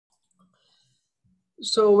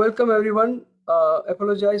So welcome everyone.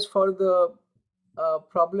 Apologize for the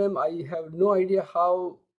problem. I have no idea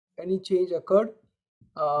how any change occurred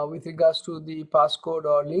with regards to the passcode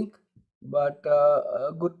or link, but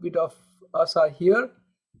a good bit of us are here.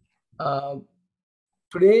 Uh,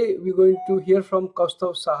 Today we're going to hear from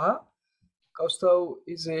Koustuv Saha. Koustuv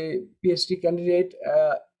is a PhD candidate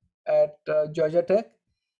at Georgia Tech.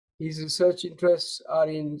 His research interests are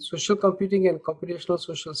in social computing and computational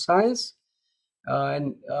social science.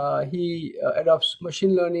 He adopts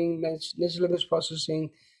machine learning, natural language processing,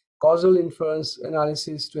 causal inference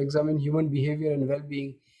analysis to examine human behavior and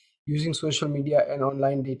well-being using social media and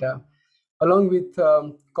online data, along with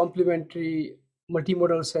complementary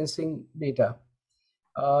multimodal sensing data.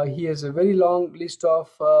 He has a very long list of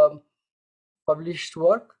published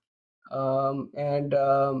work, and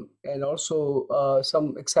also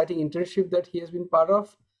some exciting internship that he has been part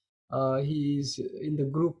of. He's in the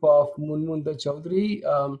group of Munmunda Chaudhary,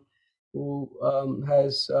 who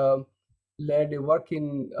has led a work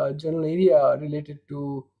in general area related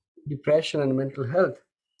to depression and mental health,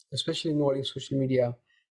 especially involving social media.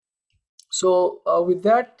 So with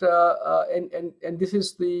that, and this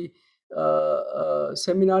is the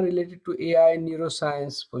seminar related to AI and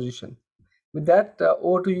neuroscience position. With that,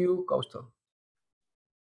 over to you, Koustuv.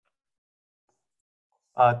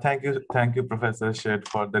 Thank you, Professor Shed,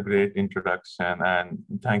 for the great introduction, and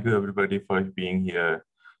thank you everybody for being here.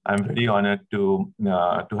 I'm very honored to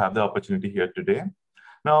have the opportunity here today.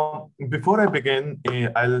 Now, before I begin,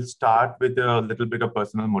 I'll start with a little bit of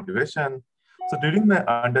personal motivation. So during my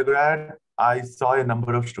undergrad, I saw a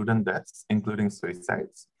number of student deaths, including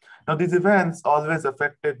suicides. Now, these events always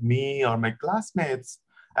affected me or my classmates,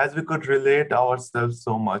 as we could relate ourselves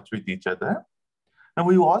so much with each other. And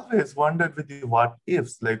we always wondered with the what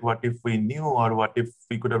ifs, like what if we knew or what if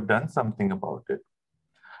we could have done something about it.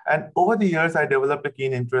 And over the years, I developed a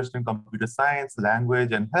keen interest in computer science,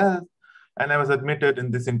 language, and health. And I was admitted in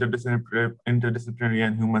this interdisciplinary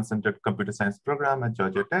and human-centered computer science program at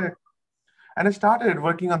Georgia Tech. And I started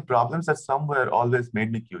working on problems that somewhere always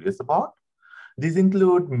made me curious about. These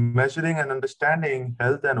include measuring and understanding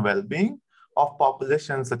health and well-being of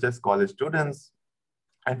populations such as college students.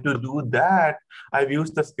 And to do that, I've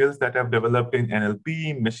used the skills that I've developed in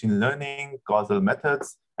NLP, machine learning, causal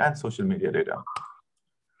methods, and social media data.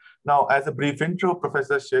 Now, as a brief intro,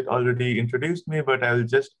 Professor Shet already introduced me, but I'll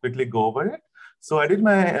just quickly go over it. So I did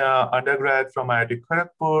my undergrad from IIT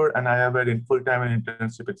Kharagpur, and I have had full-time and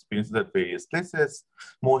internship experiences at various places,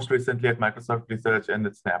 most recently at Microsoft Research and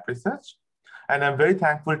at Snap Research. And I'm very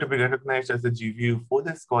thankful to be recognized as a GVU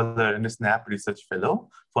Fuller Scholar and a Snap Research Fellow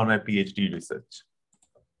for my PhD research.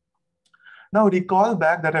 Now, recall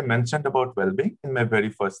back that I mentioned about well-being in my very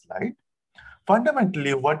first slide.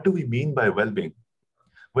 Fundamentally, what do we mean by well-being?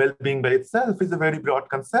 Well-being by itself is a very broad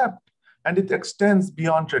concept, and it extends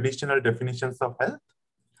beyond traditional definitions of health.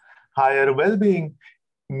 Higher well-being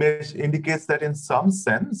indicates that in some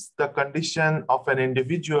sense, the condition of an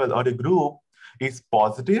individual or a group is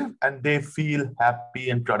positive and they feel happy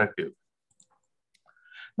and productive.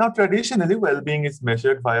 Now, traditionally, well-being is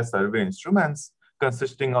measured via survey instruments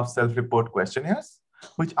consisting of self-report questionnaires,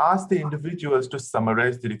 which ask the individuals to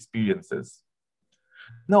summarize their experiences.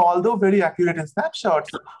 Now, although very accurate in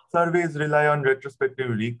snapshots, surveys rely on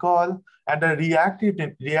retrospective recall and are reactive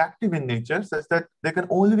in nature, such that they can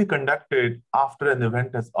only be conducted after an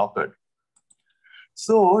event has occurred.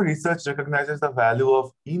 So, research recognizes the value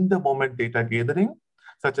of in-the-moment data gathering,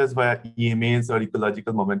 such as via EMAs or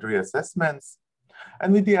ecological momentary assessments.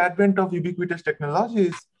 And with the advent of ubiquitous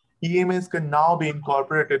technologies, EMAs can now be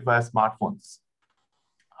incorporated via smartphones.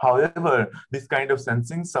 However, this kind of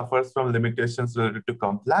sensing suffers from limitations related to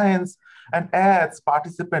compliance and adds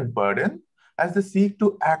participant burden as they seek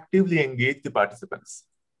to actively engage the participants.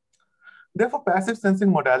 Therefore, passive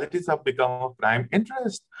sensing modalities have become of prime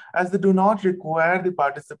interest as they do not require the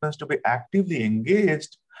participants to be actively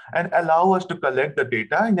engaged and allow us to collect the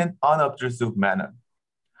data in an unobtrusive manner.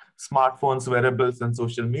 Smartphones, wearables, and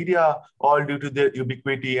social media, all due to their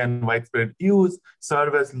ubiquity and widespread use,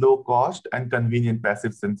 serve as low-cost and convenient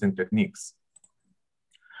passive sensing techniques.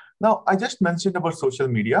 Now, I just mentioned about social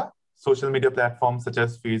media. Social media platforms such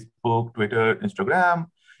as Facebook, Twitter,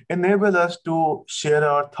 Instagram enable us to share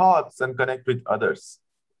our thoughts and connect with others.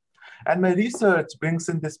 And my research brings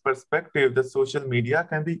in this perspective that social media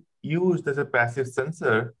can be used as a passive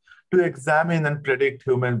sensor to examine and predict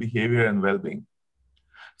human behavior and well-being.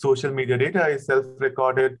 Social media data is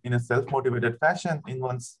self-recorded in a self-motivated fashion in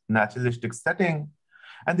one's naturalistic setting.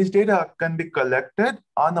 And this data can be collected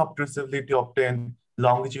unobtrusively to obtain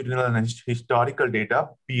longitudinal and historical data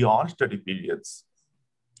beyond study periods.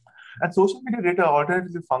 And social media data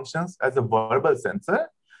alternatively functions as a verbal sensor,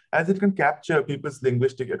 as it can capture people's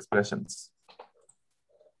linguistic expressions.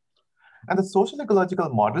 And the social ecological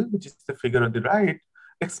model, which is the figure on the right,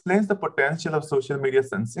 explains the potential of social media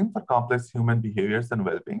sensing for complex human behaviors and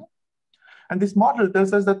well-being. And this model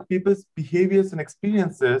tells us that people's behaviors and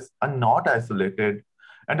experiences are not isolated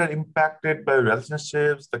and are impacted by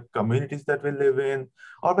relationships, the communities that we live in,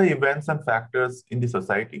 or by events and factors in the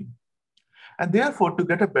society. And therefore, to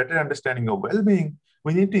get a better understanding of well-being,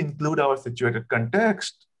 we need to include our situated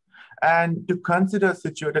context. And to consider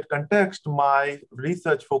situated context, my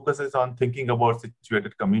research focuses on thinking about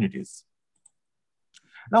situated communities.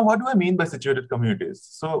 Now, what do I mean by situated communities?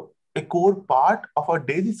 So a core part of our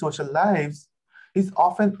daily social lives is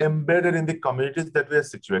often embedded in the communities that we are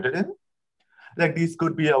situated in. Like these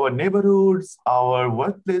could be our neighborhoods, our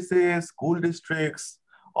workplaces, school districts,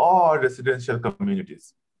 or residential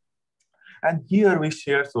communities. And here we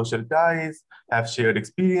share social ties, have shared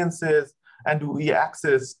experiences, and we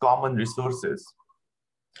access common resources.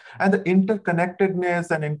 And the interconnectedness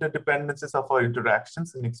and interdependencies of our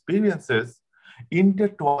interactions and experiences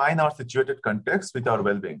intertwine our situated context with our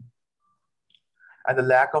well-being. And the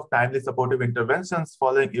lack of timely supportive interventions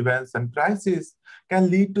following events and crises can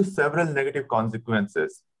lead to several negative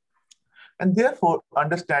consequences. And therefore,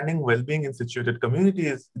 understanding well-being in situated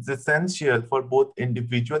communities is essential for both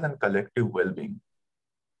individual and collective well-being.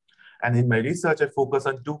 And in my research, I focus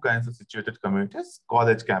on two kinds of situated communities: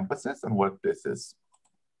 college campuses and workplaces.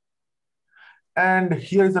 And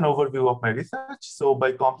here is an overview of my research. So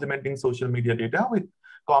by complementing social media data with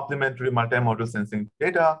complementary multimodal sensing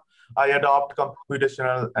data, I adopt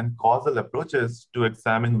computational and causal approaches to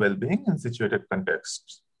examine well-being in situated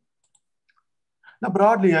contexts. Now,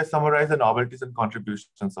 broadly, I summarize the novelties and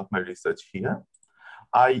contributions of my research here.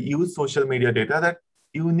 I use social media data that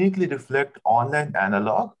uniquely reflect online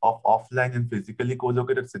analog of offline and physically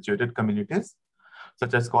co-located situated communities,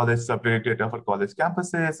 such as college subject data for college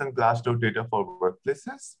campuses and Glassdoor data for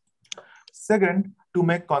workplaces. Second, to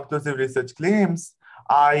make conclusive research claims,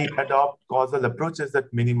 I adopt causal approaches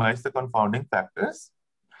that minimize the confounding factors.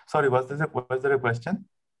 Sorry, was there a question?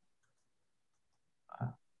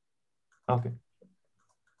 Okay.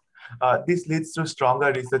 This leads to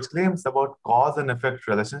stronger research claims about cause and effect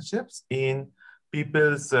relationships in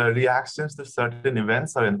people's reactions to certain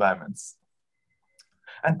events or environments.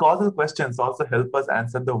 And causal questions also help us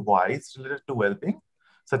answer the whys related to well-being,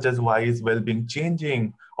 such as why is well-being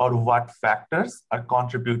changing, or what factors are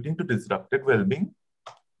contributing to disrupted well-being.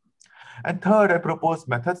 And third, I propose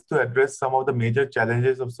methods to address some of the major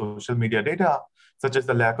challenges of social media data, such as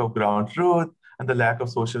the lack of ground truth and the lack of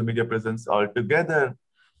social media presence altogether,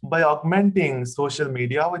 by augmenting social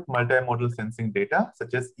media with multimodal sensing data,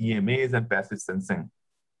 such as EMAs and passive sensing.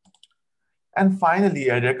 And finally,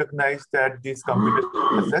 I recognize that these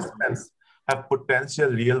computational assessments have potential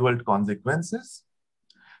real-world consequences.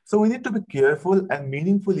 So we need to be careful and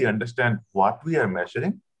meaningfully understand what we are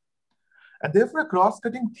measuring. And therefore, a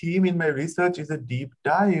cross-cutting theme in my research is a deep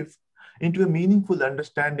dive into a meaningful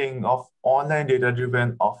understanding of online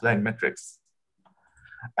data-driven offline metrics.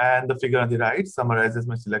 And the figure on the right summarizes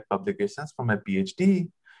my select publications from my PhD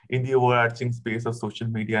in the overarching space of social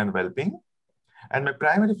media and well-being. And my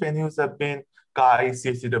primary venues have been CHI,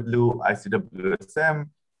 CCW, ICWSM,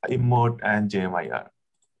 Emote, and JMIR.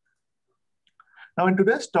 Now, in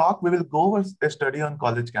today's talk, we will go over a study on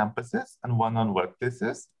college campuses and one on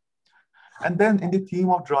workplaces. And then in the theme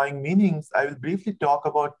of drawing meanings, I will briefly talk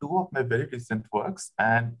about two of my very recent works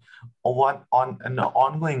and one on an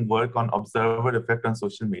ongoing work on observer effect on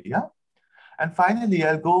social media. And finally,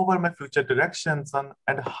 I'll go over my future directions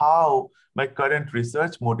and how my current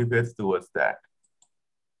research motivates towards that.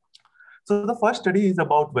 So the first study is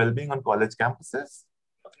about well-being on college campuses.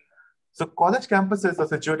 So college campuses are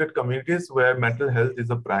situated communities where mental health is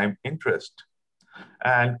a prime interest.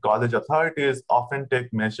 And college authorities often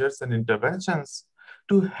take measures and interventions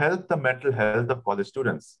to help the mental health of college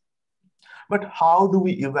students. But how do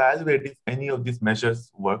we evaluate if any of these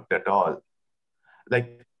measures worked at all?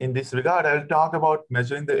 Like in this regard, I'll talk about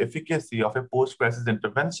measuring the efficacy of a post-crisis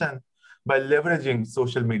intervention by leveraging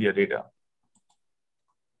social media data.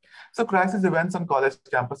 So crisis events on college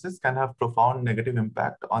campuses can have profound negative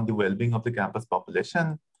impact on the well-being of the campus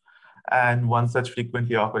population. And one such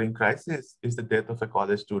frequently occurring crisis is the death of a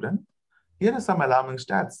college student. Here are some alarming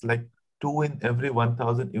stats, like 2 in every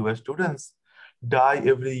 1,000 US students die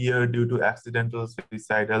every year due to accidental,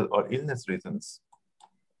 suicidal, or illness reasons.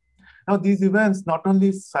 Now, these events not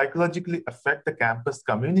only psychologically affect the campus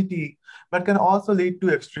community, but can also lead to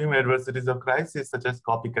extreme adversities of crisis, such as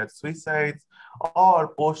copycat suicides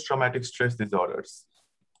or post-traumatic stress disorders.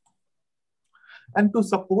 And to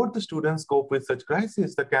support the students cope with such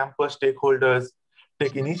crises, the campus stakeholders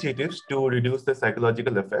take initiatives to reduce the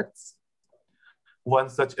psychological effects. One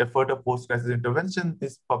such effort of post-crisis intervention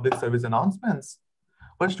is public service announcements,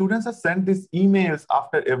 where students are sent these emails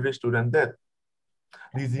after every student death.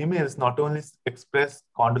 These emails not only express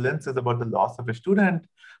condolences about the loss of a student,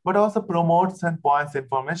 but also promotes and points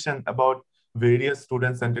information about various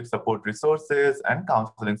student-centric support resources and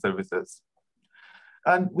counseling services.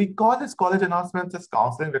 And we call these college announcements as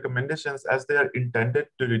counseling recommendations, as they are intended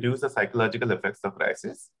to reduce the psychological effects of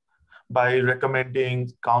crisis by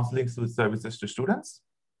recommending counseling services to students.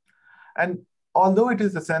 And although it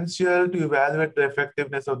is essential to evaluate the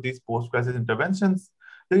effectiveness of these post-crisis interventions,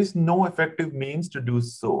 there is no effective means to do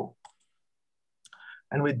so.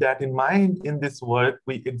 And with that in mind, in this work,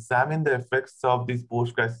 we examine the effects of these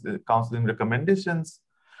post-crisis counseling recommendations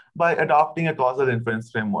by adopting a causal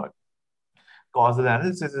inference framework. Causal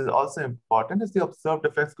analysis is also important, as the observed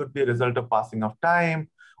effects could be a result of passing of time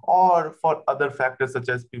or for other factors such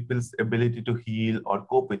as people's ability to heal or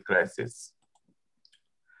cope with crisis.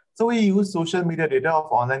 So we use social media data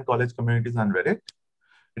of online college communities on Reddit.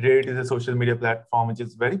 Reddit is a social media platform which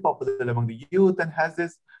is very popular among the youth and has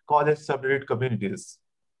this college subreddit communities.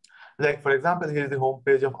 Like, for example, here is the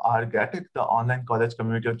homepage of RGATEC, the online college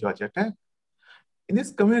community of Georgia Tech. In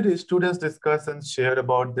this community, students discuss and share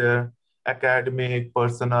about their academic,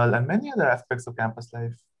 personal, and many other aspects of campus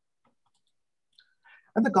life.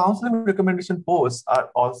 And the counseling recommendation posts are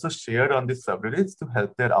also shared on these subreddits to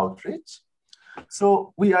help their outreach.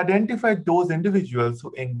 So we identified those individuals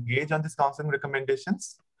who engage on these counseling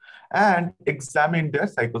recommendations and examine their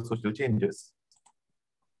psychosocial changes.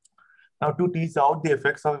 Now, to tease out the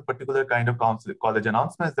effects of a particular kind of college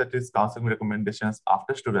announcements, that is counseling recommendations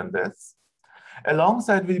after student deaths,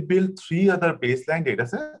 alongside we built 3 other baseline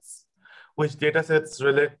datasets, which datasets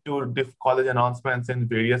relate to college announcements in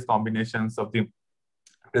various combinations of the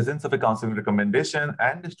presence of a counseling recommendation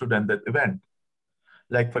and a student death event.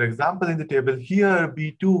 Like, for example, in the table here,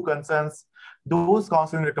 B2 concerns those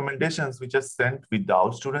counseling recommendations which are sent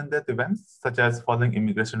without student death events, such as following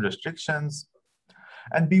immigration restrictions.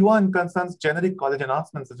 And B1 concerns generic college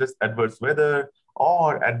announcements such as adverse weather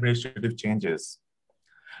or administrative changes.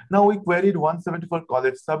 Now we queried 174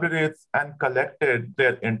 college subreddits and collected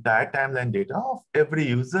their entire timeline data of every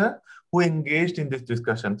user who engaged in these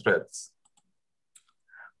discussion threads.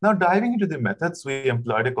 Now, diving into the methods, we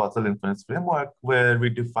employed a causal inference framework where we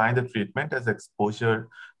defined the treatment as exposure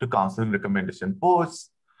to counseling recommendation posts.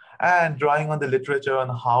 And drawing on the literature on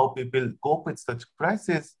how people cope with such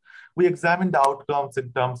crises, we examined the outcomes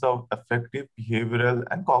in terms of affective, behavioral,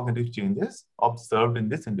 and cognitive changes observed in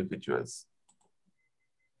these individuals.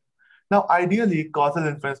 Now, ideally, causal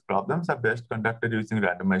inference problems are best conducted using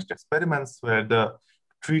randomized experiments where the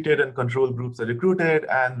treated and control groups are recruited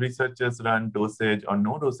and researchers run dosage or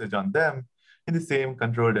no dosage on them in the same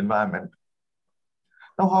controlled environment.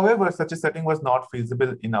 Now, however, such a setting was not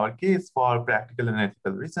feasible in our case for practical and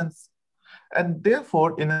ethical reasons. And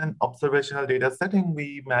therefore, in an observational data setting,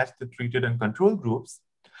 we matched the treated and control groups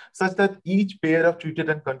such that each pair of treated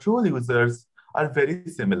and control users are very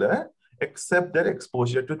similar, except their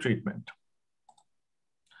exposure to treatment.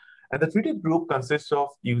 And the treated group consists of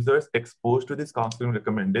users exposed to these counseling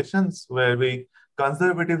recommendations, where we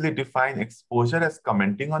conservatively define exposure as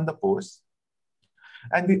commenting on the post.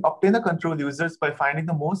 And we obtain the control users by finding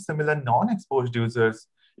the most similar non-exposed users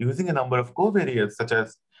using a number of covariates, such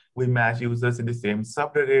as we match users in the same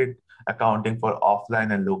subreddit, accounting for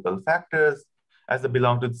offline and local factors, as they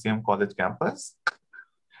belong to the same college campus.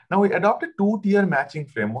 Now, we adopt a 2-tier matching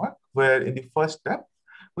framework, where in the first step,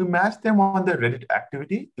 we match them on their Reddit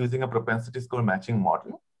activity using a propensity score matching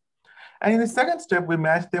model. And in the second step, we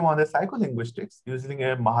match them on their psycholinguistics using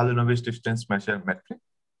a Mahalanobis distance measure metric.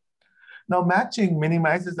 Now, matching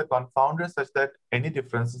minimizes the confounder such that any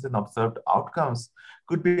differences in observed outcomes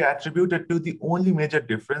could be attributed to the only major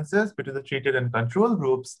differences between the treated and control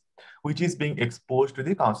groups, which is being exposed to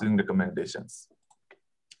the counseling recommendations.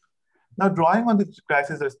 Now, drawing on the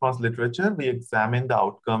crisis response literature, we examine the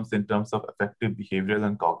outcomes in terms of affective, behavioral,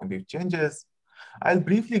 and cognitive changes. I'll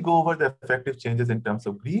briefly go over the affective changes in terms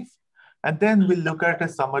of grief, and then we'll look at a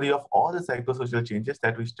summary of all the psychosocial changes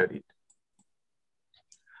that we studied.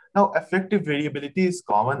 Now, affective variability is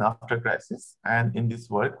common after crisis, and in this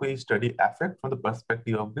work, we study affect from the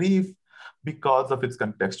perspective of grief because of its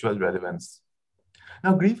contextual relevance.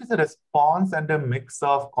 Now, grief is a response and a mix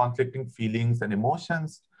of conflicting feelings and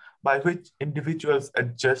emotions by which individuals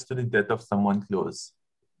adjust to the death of someone close.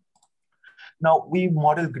 Now, we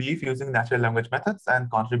model grief using natural language methods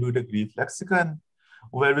and contribute a grief lexicon,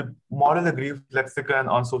 where we model the grief lexicon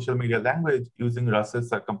on social media language using Russell's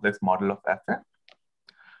circumplex model of affect.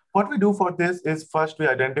 What we do for this is first we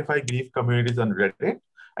identify grief communities on Reddit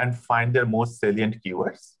and find their most salient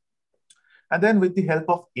keywords. And then with the help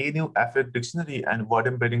of a new affect dictionary and word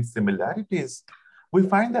embedding similarities, we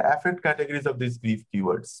find the affect categories of these grief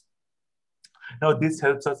keywords. Now, this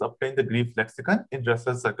helps us obtain the grief lexicon in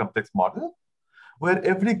Russell's circumplex model, where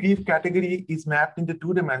every grief category is mapped into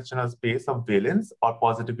two-dimensional space of valence or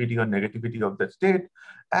positivity or negativity of the state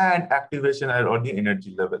and activation or the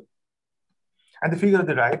energy level. And the figure on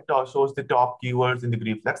the right shows the top keywords in the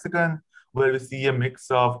grief lexicon, where we see a mix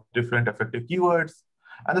of different affective keywords.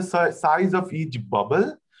 And the size of each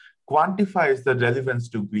bubble quantifies the relevance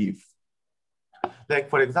to grief. Like,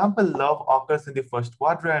 for example, love occurs in the first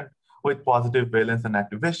quadrant with positive valence and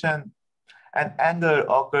activation, and anger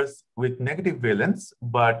occurs with negative valence,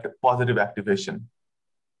 but positive activation.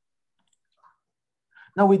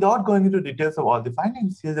 Now, without going into details of all the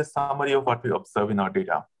findings, here's a summary of what we observe in our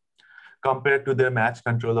data. Compared to their match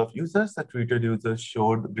control of users, the treated users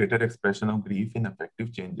showed greater expression of grief in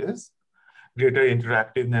affective changes, greater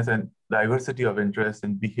interactiveness and diversity of interest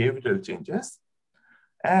in behavioral changes,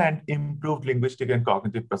 and improved linguistic and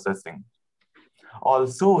cognitive processing.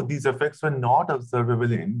 Also, these effects were not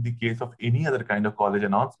observable in the case of any other kind of college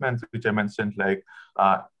announcements, which I mentioned, like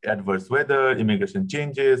adverse weather, immigration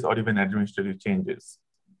changes, or even administrative changes.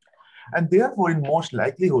 And therefore, in most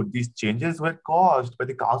likelihood, these changes were caused by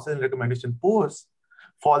the Causal recommendation posts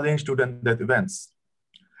following student death events.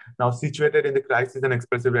 Now, situated in the crisis and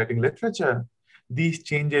expressive writing literature, these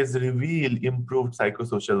changes reveal improved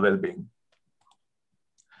psychosocial well-being.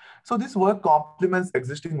 So this work complements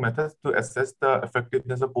existing methods to assess the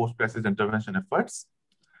effectiveness of post-crisis intervention efforts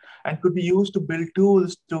and could be used to build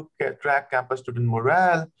tools to track campus student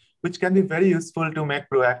morale, which can be very useful to make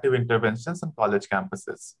proactive interventions on college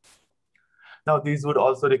campuses. Now, these would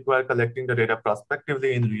also require collecting the data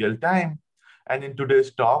prospectively in real time. And in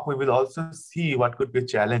today's talk, we will also see what could be a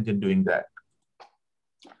challenge in doing that.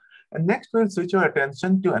 And next, we'll switch our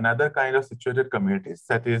attention to another kind of situated communities,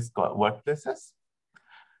 that is workplaces.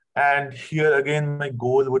 And here again, my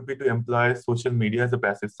goal would be to employ social media as a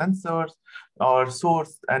passive sensor or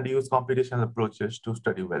source and use computational approaches to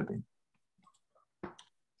study well-being.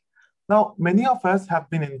 Now, many of us have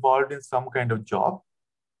been involved in some kind of job.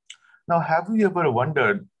 Now, have we ever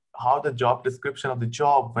wondered how the job description of the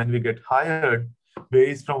job when we get hired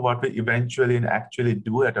varies from what we eventually and actually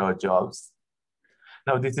do at our jobs?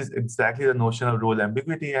 Now, this is exactly the notion of role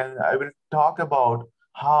ambiguity, and I will talk about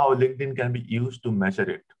how LinkedIn can be used to measure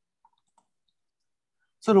it.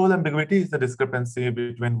 So role ambiguity is the discrepancy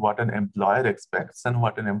between what an employer expects and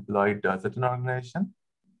what an employee does at an organization.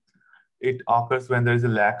 It occurs when there is a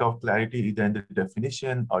lack of clarity either in the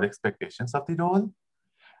definition or expectations of the role.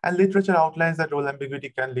 And literature outlines that role ambiguity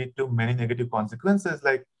can lead to many negative consequences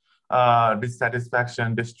like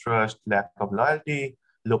dissatisfaction, distrust, lack of loyalty,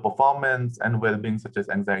 low performance, and well-being such as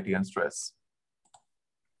anxiety and stress.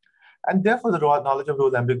 And therefore, the knowledge of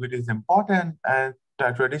role ambiguity is important, and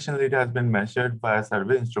traditionally it has been measured by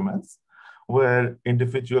survey instruments where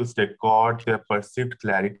individuals record their perceived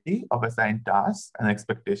clarity of assigned tasks and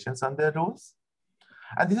expectations on their roles.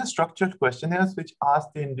 And these are structured questionnaires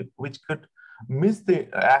which could miss the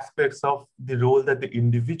aspects of the role that the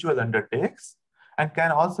individual undertakes and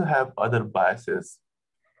can also have other biases.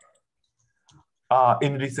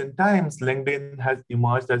 In recent times, LinkedIn has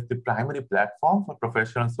emerged as the primary platform for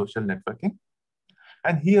professional social networking.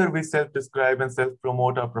 And here we self-describe and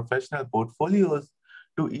self-promote our professional portfolios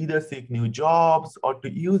to either seek new jobs or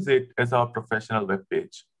to use it as our professional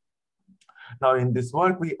webpage. Now, in this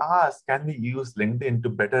work, we ask, can we use LinkedIn to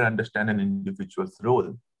better understand an individual's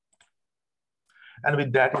role? And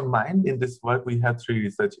with that in mind, in this work, we have 3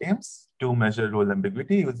 research aims: to measure role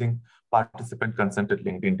ambiguity using participant-consented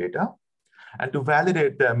LinkedIn data, and to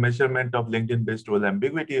validate the measurement of LinkedIn-based role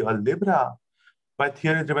ambiguity, or LIBRA, by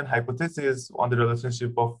theory-driven hypothesis on the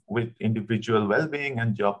relationship with individual well-being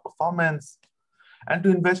and job performance, and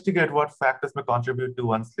to investigate what factors may contribute to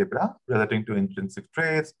one's LIBRA relating to intrinsic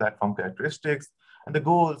traits, platform characteristics, and the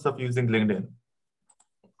goals of using LinkedIn.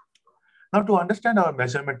 Now, to understand our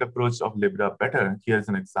measurement approach of LIBRA better, here's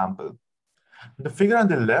an example. The figure on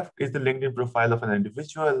the left is the LinkedIn profile of an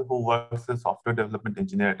individual who works as a software development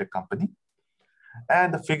engineer at a company.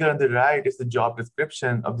 And the figure on the right is the job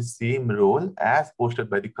description of the same role as posted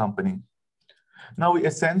by the company. Now, we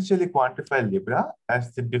essentially quantify LIBRA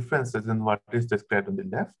as the differences in what is described on the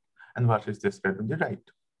left and what is described on the right.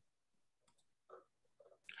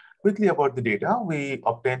 Quickly about the data, we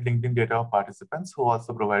obtained LinkedIn data of participants who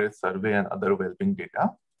also provided survey and other well-being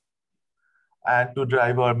data. And to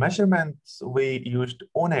drive our measurements, we used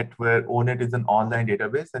ONET, where ONET is an online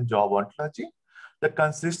database and job ontology that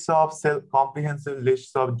consists of comprehensive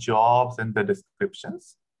lists of jobs and the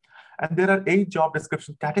descriptions. And there are 8 job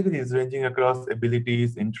description categories ranging across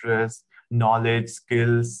abilities, interests, knowledge,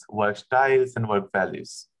 skills, work styles, and work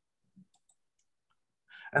values.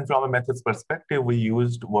 And from a methods perspective, we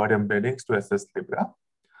used word embeddings to assess Libra.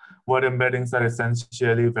 Word embeddings are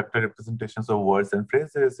essentially vector representations of words and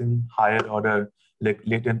phrases in higher order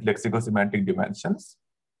latent lexicosemantic dimensions.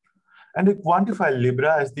 And we quantify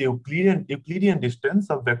Libra as the Euclidean distance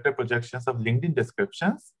of vector projections of LinkedIn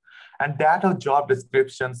descriptions and that of job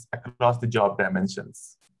descriptions across the job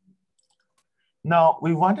dimensions. Now,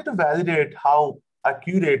 we wanted to validate how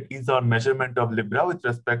accurate is our measurement of Libra with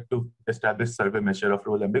respect to established survey measure of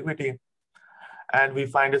role ambiguity. And we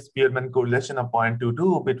find a Spearman correlation of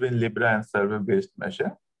 0.22 between Libra and survey-based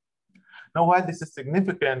measure. Now, while this is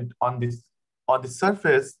significant on the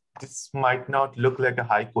surface, this might not look like a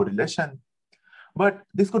high correlation, but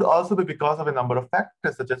this could also be because of a number of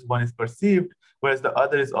factors, such as one is perceived, whereas the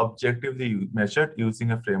other is objectively measured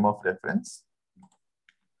using a frame of reference.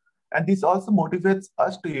 And this also motivates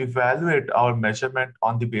us to evaluate our measurement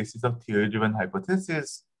on the basis of theory-driven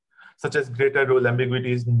hypotheses, such as greater role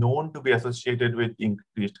ambiguity is known to be associated with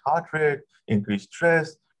increased heart rate, increased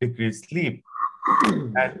stress, decreased sleep.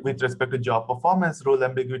 And with respect to job performance, role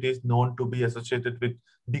ambiguity is known to be associated with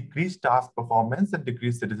decreased task performance and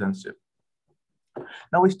decreased citizenship.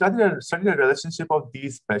 Now, we studied a relationship of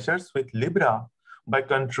these measures with Libra by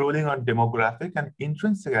controlling on demographic and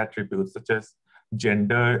intrinsic attributes such as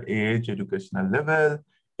gender, age, educational level,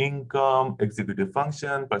 income, executive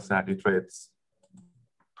function, personality traits.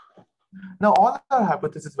 Now, all our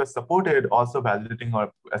hypotheses were supported, also validating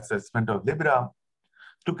our assessment of Libra.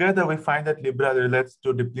 Together, we find that Libra relates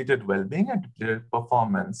to depleted well-being and depleted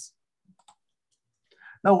performance.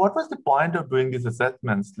 Now, what was the point of doing these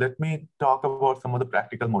assessments? Let me talk about some of the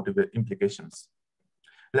practical implications.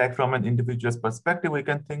 Like from an individual's perspective, we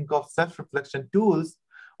can think of self-reflection tools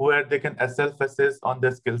where they can self-assess on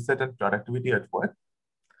their skill set and productivity at work.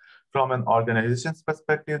 From an organization's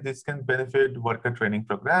perspective, this can benefit worker training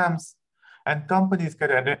programs, and companies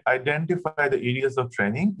can identify the areas of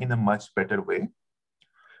training in a much better way.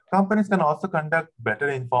 Companies can also conduct better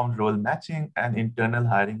informed role matching and internal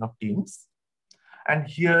hiring of teams. And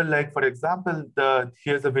here, like for example,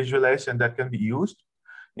 here's a visualization that can be used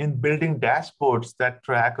in building dashboards that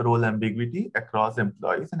track role ambiguity across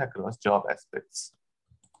employees and across job aspects.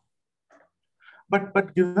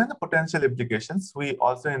 But given the potential implications, we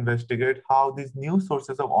also investigate how these new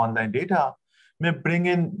sources of online data may bring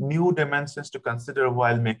in new dimensions to consider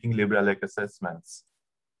while making Libra-like assessments.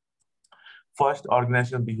 First,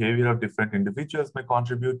 organizational behavior of different individuals may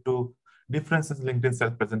contribute to differences in LinkedIn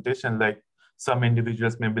self-presentation, like some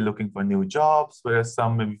individuals may be looking for new jobs, whereas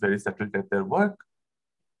some may be very settled at their work.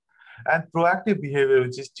 And proactive behavior,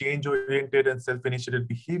 which is change-oriented and self-initiated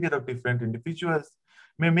behavior of different individuals,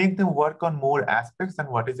 may make them work on more aspects than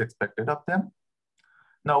what is expected of them.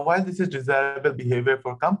 Now, while this is desirable behavior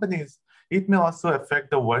for companies, it may also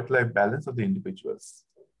affect the work-life balance of the individuals.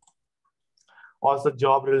 Also,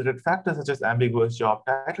 job-related factors such as ambiguous job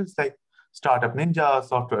titles like startup ninja,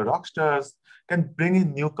 software rockstars can bring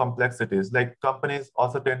in new complexities. Like companies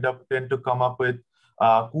also tend to come up with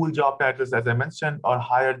cool job titles, as I mentioned, or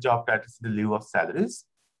higher job titles in lieu of salaries.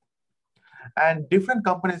 And different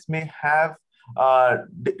companies may have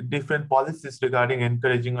different policies regarding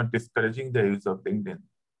encouraging or discouraging the use of LinkedIn.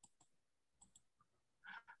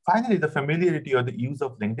 Finally, the familiarity or the use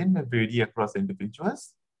of LinkedIn may vary across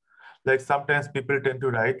individuals. Like sometimes people tend to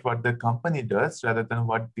write what their company does rather than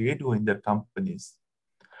what they do in their companies.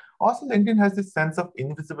 Also, LinkedIn has this sense of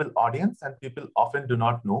invisible audience, and people often do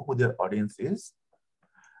not know who their audience is.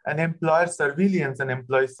 And employer surveillance and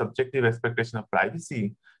employee subjective expectation of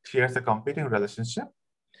privacy shares a competing relationship.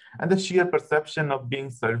 And the sheer perception of being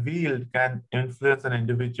surveilled can influence an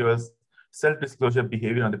individual's self-disclosure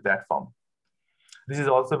behavior on the platform. This is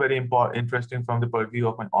also very interesting from the purview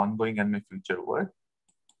of my ongoing and my future work.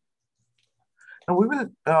 Now we will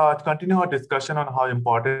continue our discussion on how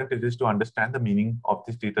important it is to understand the meaning of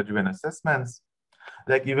these data-driven assessments.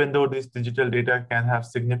 Like even though this digital data can have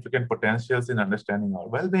significant potentials in understanding our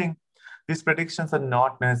well-being, these predictions are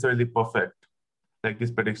not necessarily perfect. Like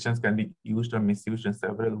these predictions can be used or misused in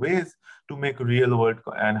several ways to make real-world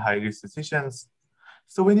and high-risk decisions.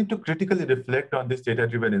 So we need to critically reflect on these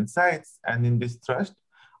data-driven insights. And in this thrust,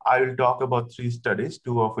 I will talk about 3 studies,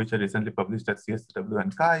 2 of which are recently published at CSW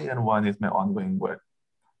and CHI, and 1 is my ongoing work.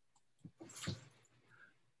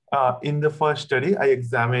 In the first study, I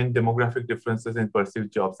examined demographic differences in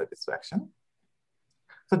perceived job satisfaction.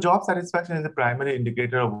 So job satisfaction is the primary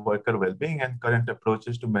indicator of worker well-being, and current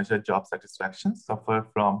approaches to measure job satisfaction suffer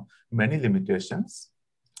from many limitations.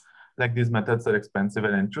 Like these methods are expensive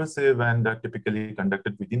and intrusive and are typically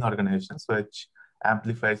conducted within organizations, which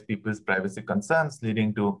amplifies people's privacy concerns,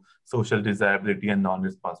 leading to social desirability and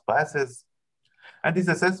non-response biases. And these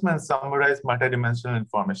assessments summarize multidimensional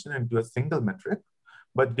information into a single metric,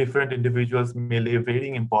 but different individuals may lay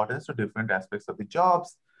varying importance to different aspects of the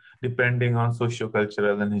jobs, depending on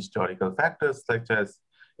sociocultural and historical factors, such as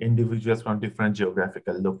individuals from different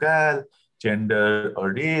geographical locale, gender,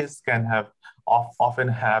 or race can often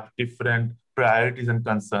have different priorities and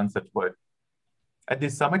concerns at work. And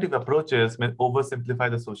these summative approaches may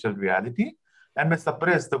oversimplify the social reality and may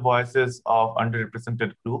suppress the voices of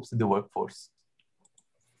underrepresented groups in the workforce.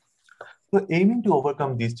 So aiming to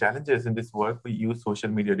overcome these challenges in this work, we use social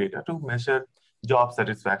media data to measure job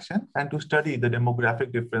satisfaction and to study the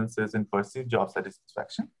demographic differences in perceived job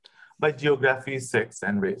satisfaction by geography, sex,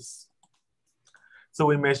 and race. So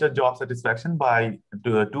we measure job satisfaction by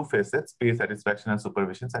two facets, pay satisfaction and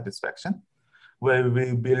supervision satisfaction, where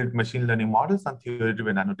we build machine learning models and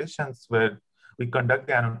theory-driven annotations, where we conduct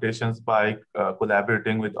the annotations by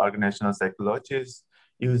collaborating with organizational psychologists,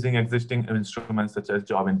 using existing instruments such as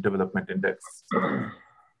Job and Development Index.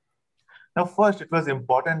 Now, first, it was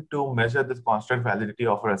important to measure the construct validity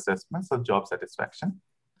of our assessments of job satisfaction.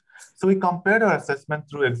 So we compared our assessment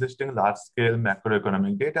through existing large-scale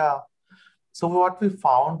macroeconomic data. So what we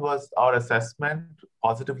found was our assessment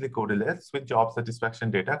positively correlates with job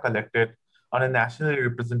satisfaction data collected on a nationally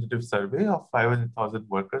representative survey of 500,000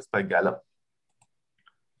 workers by Gallup.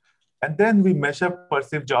 And then we measure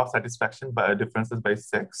perceived job satisfaction by differences by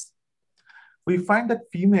sex. We find that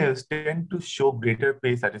females tend to show greater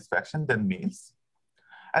pay satisfaction than males.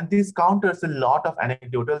 And this counters a lot of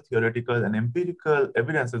anecdotal, theoretical, and empirical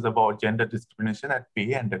evidences about gender discrimination at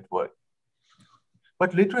pay and at work.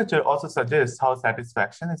 But literature also suggests how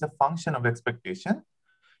satisfaction is a function of expectation,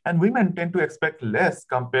 and women tend to expect less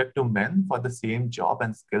compared to men for the same job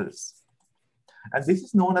and skills. And this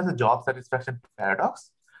is known as a job satisfaction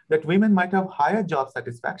paradox, that women might have higher job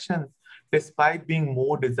satisfaction despite being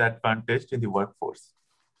more disadvantaged in the workforce.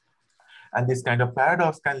 And this kind of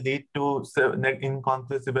paradox can lead to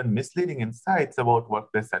inconclusive and misleading insights about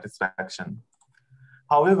workplace satisfaction.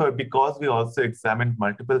 However, because we also examined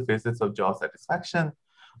multiple phases of job satisfaction,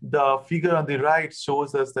 the figure on the right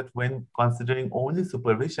shows us that when considering only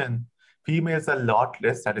supervision, females are a lot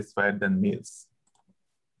less satisfied than males.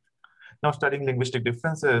 Now, studying linguistic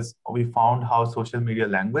differences, we found how social media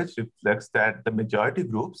language reflects that the majority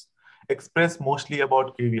groups express mostly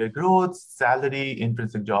about career growth, salary,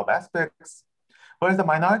 intrinsic job aspects, whereas the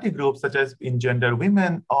minority groups, such as in gender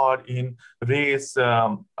women or in race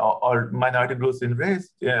or minority groups in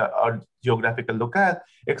race or geographical locale,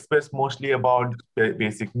 express mostly about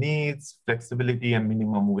basic needs, flexibility, and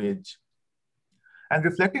minimum wage. And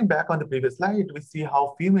reflecting back on the previous slide, we see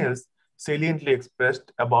how females saliently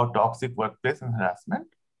expressed about toxic workplace and harassment,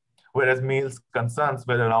 whereas males' concerns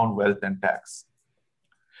were around wealth and tax.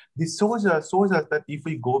 This shows us that if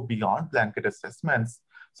we go beyond blanket assessments,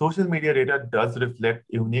 social media data does reflect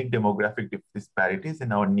unique demographic disparities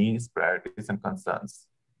in our needs, priorities, and concerns.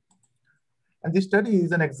 And this study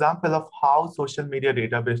is an example of how social media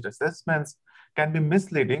data-based assessments can be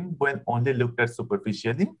misleading when only looked at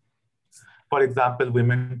superficially. For example,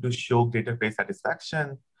 women to show greater pay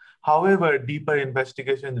satisfaction. However, deeper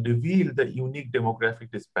investigation revealed the unique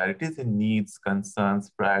demographic disparities in needs,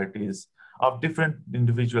 concerns, priorities of different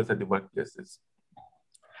individuals at the workplaces.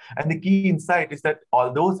 And the key insight is that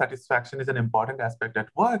although satisfaction is an important aspect at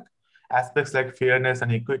work, aspects like fairness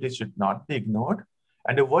and equity should not be ignored,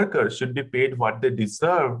 and the workers should be paid what they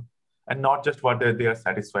deserve and not just what they are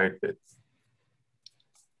satisfied with.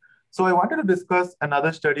 So I wanted to discuss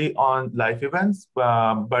another study on life events,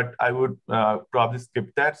 but I would probably skip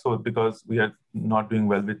that because we are not doing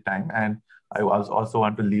well with time, and I also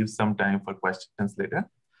want to leave some time for questions later.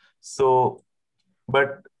 So,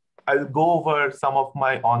 but I'll go over some of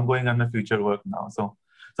my ongoing and my future work now. So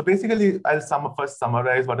basically, I'll first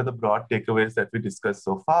summarize what are the broad takeaways that we discussed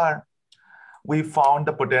so far. We found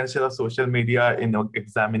the potential of social media in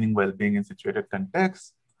examining well-being in situated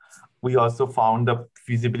contexts. We also found the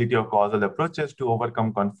feasibility of causal approaches to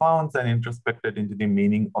overcome confounds and introspected into the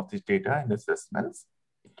meaning of this data and assessments.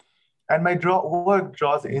 And my work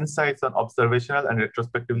draws insights on observational and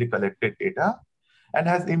retrospectively collected data and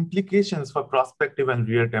has implications for prospective and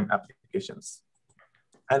real-time applications.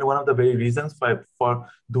 And one of the very reasons for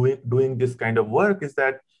doing this kind of work is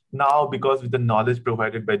that now, because with the knowledge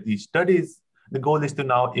provided by these studies, the goal is to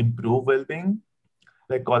now improve well-being,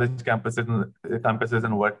 like college campuses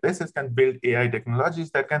and workplaces can build AI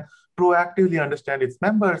technologies that can proactively understand its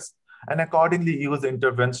members and accordingly use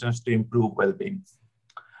interventions to improve well-being.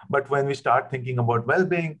 But when we start thinking about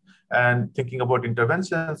well-being and thinking about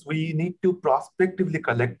interventions, we need to prospectively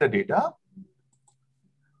collect the data.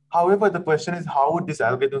 However, the question is, how would these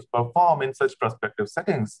algorithms perform in such prospective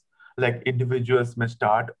settings? Like individuals may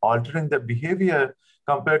start altering their behavior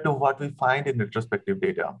compared to what we find in retrospective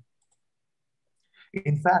data.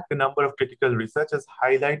 In fact, a number of critical researchers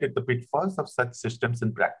highlighted the pitfalls of such systems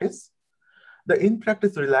in practice. The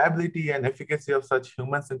in-practice reliability and efficacy of such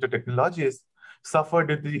human-centered technologies suffer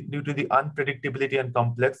due to the unpredictability and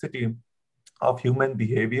complexity of human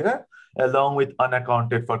behavior, along with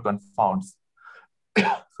unaccounted for confounds.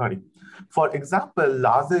 Sorry. For example,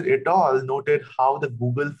 Lazar et al. Noted how the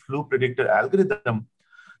Google flu predictor algorithm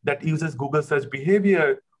that uses Google search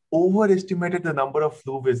behavior overestimated the number of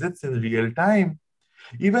flu visits in real time,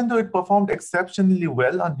 even though it performed exceptionally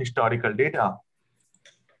well on historical data.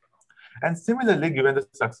 And similarly, given the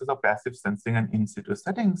success of passive sensing and in situ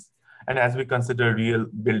settings, and as we consider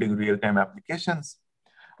building real-time applications,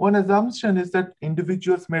 one assumption is that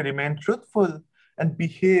individuals may remain truthful and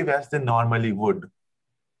behave as they normally would.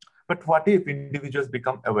 But what if individuals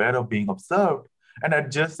become aware of being observed and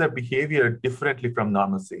adjust their behavior differently from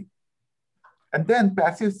normalcy? And then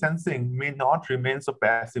passive sensing may not remain so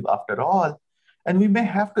passive after all, and we may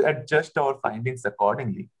have to adjust our findings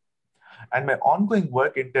accordingly. And my ongoing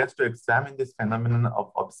work intends to examine this phenomenon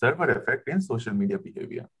of observer effect in social media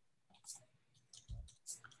behavior.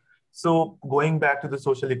 So going back to the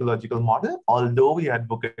social ecological model, although we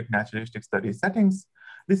advocate naturalistic study settings,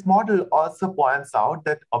 this model also points out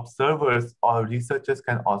that observers or researchers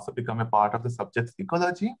can also become a part of the subject's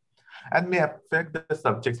ecology and may affect the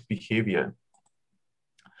subject's behavior.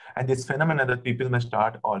 And this phenomenon that people may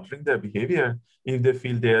start altering their behavior if they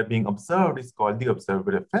feel they are being observed is called the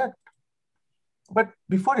observer effect. But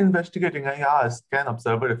before investigating, I asked, can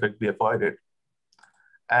observer effect be avoided?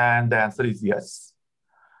 And the answer is yes.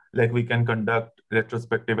 Like we can conduct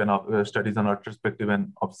retrospective and studies on retrospective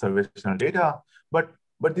and observational data, but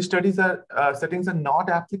the settings are not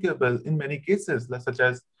applicable in many cases, such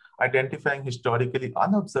as identifying historically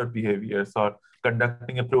unobserved behaviors or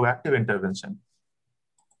conducting a proactive intervention.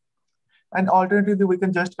 And alternatively, we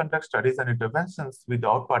can just conduct studies and interventions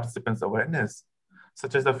without participants' awareness,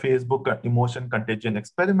 such as the Facebook emotion contagion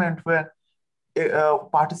experiment, where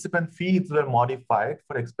participant feeds were modified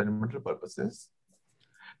for experimental purposes.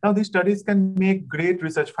 Now, these studies can make great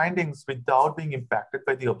research findings without being impacted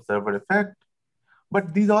by the observer effect,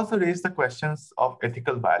 but these also raise the questions of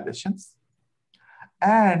ethical violations.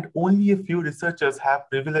 And only a few researchers have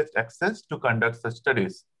privileged access to conduct such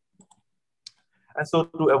studies. And so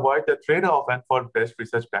to avoid the trade-off and for best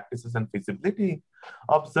research practices and feasibility,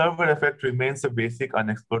 observer effect remains a basic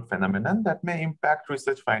unexplored phenomenon that may impact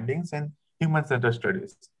research findings in human-centered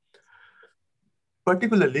studies.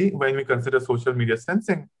 Particularly when we consider social media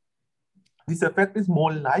sensing, this effect is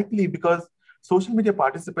more likely because social media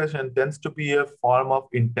participation tends to be a form of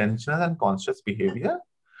intentional and conscious behavior,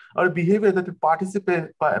 or behavior that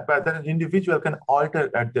that an individual can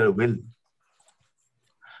alter at their will.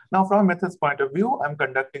 Now, from a methods point of view, I'm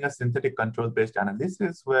conducting a synthetic control-based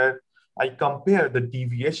analysis where I compare the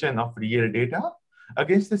deviation of real data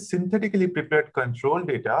against the synthetically prepared control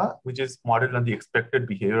data, which is modeled on the expected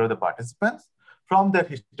behavior of the participants from their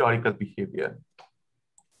historical behavior.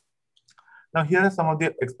 Now, here are some of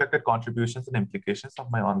the expected contributions and implications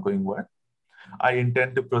of my ongoing work. I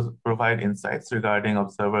intend to provide insights regarding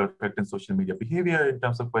observer effect in social media behavior in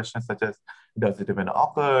terms of questions such as, does it even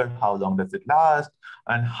occur? How long does it last?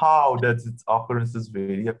 And how does its occurrences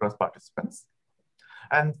vary across participants?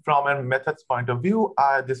 And from a methods point of view,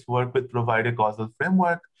 this work will provide a causal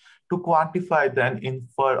framework to quantify then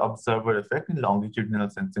infer observer effect in longitudinal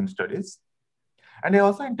sensing studies. And I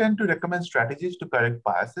also intend to recommend strategies to correct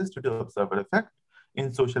biases to the observer effect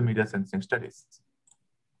in social media sensing studies.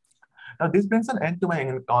 Now, this brings an end to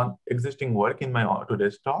my existing work in my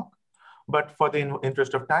today's talk. But for the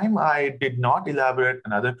interest of time, I did not elaborate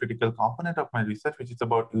another critical component of my research, which is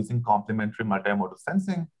about using complementary multimodal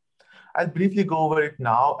sensing. I'll briefly go over it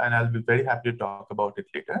now, and I'll be very happy to talk about it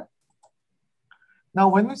later. Now,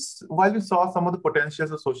 while we saw some of the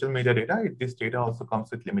potentials of social media data, this data also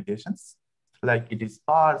comes with limitations, like it is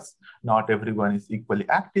sparse, not everyone is equally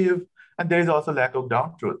active, and there is also lack of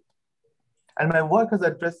ground truth. And my work has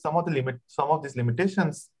addressed some of these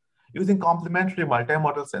limitations using complementary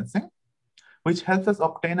multimodal sensing, which helps us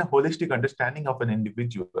obtain a holistic understanding of an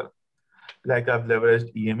individual. Like I've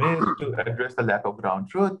leveraged EMAs to address the lack of ground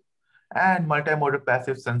truth, and multimodal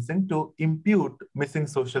passive sensing to impute missing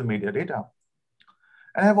social media data.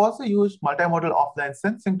 And I've also used multimodal offline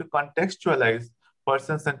sensing to contextualize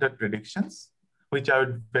person-centered predictions, which I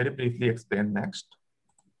would very briefly explain next.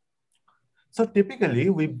 So typically,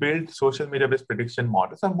 we build social media-based prediction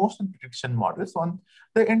models or motion prediction models on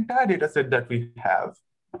the entire data set that we have.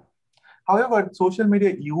 However, social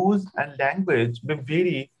media use and language may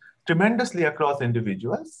vary tremendously across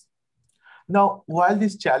individuals. Now, while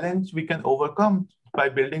this challenge we can overcome by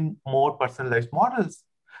building more personalized models,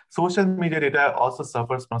 social media data also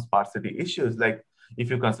suffers from sparsity issues. Like if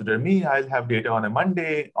you consider me, I'll have data on a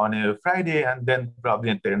Monday, on a Friday, and then probably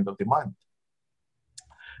at the end of the month.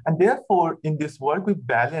 And therefore, in this work, we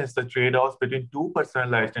balance the trade-offs between two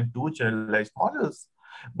personalized and two generalized models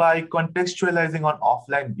by contextualizing on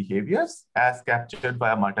offline behaviors as captured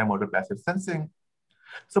by a multimodal passive sensing.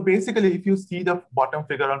 So basically, if you see the bottom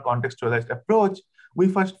figure on contextualized approach, we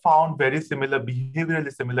first found very similar,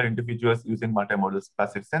 behaviorally similar individuals using multimodal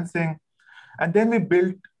passive sensing. And then we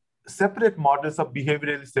built separate models of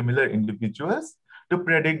behaviorally similar individuals to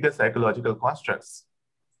predict the psychological constructs.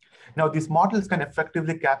 Now, these models can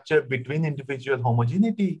effectively capture between individual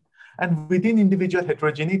homogeneity and within individual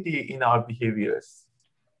heterogeneity in our behaviors.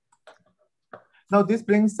 Now, this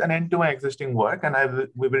brings an end to my existing work, and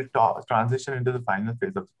we will transition into the final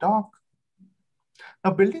phase of the talk.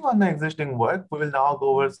 Now, building on my existing work, we will now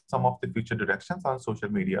go over some of the future directions on social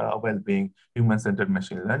media, well-being, human-centered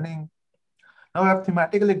machine learning. Now, I've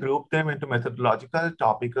thematically grouped them into methodological,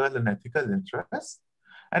 topical, and ethical interests,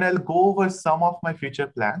 and I'll go over some of my future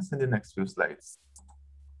plans in the next few slides.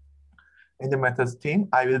 In the methods theme,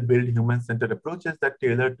 I will build human-centered approaches that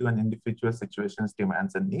tailor to an individual situation's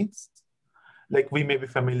demands and needs. Like we may be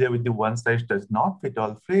familiar with the one size does not fit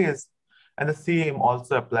all phrase, and the same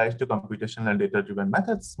also applies to computational and data-driven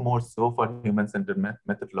methods, more so for human-centered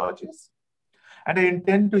methodologies. And I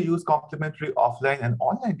intend to use complementary offline and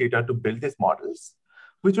online data to build these models,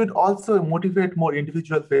 which would also motivate more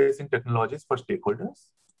individual-facing technologies for stakeholders.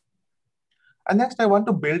 And next, I want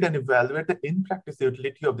to build and evaluate the in-practice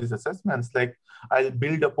utility of these assessments. Like I'll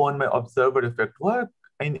build upon my observer effect work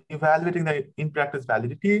in evaluating the in-practice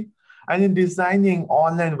validity and in designing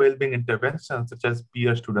online well-being interventions such as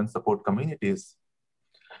peer-student support communities.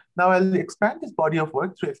 Now, I'll expand this body of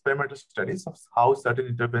work through experimental studies of how certain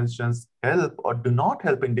interventions help or do not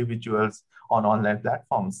help individuals on online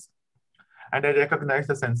platforms. And I recognize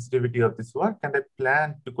the sensitivity of this work, and I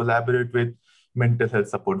plan to collaborate with mental health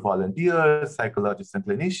support volunteers, psychologists, and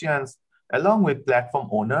clinicians, along with platform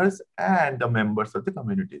owners and the members of the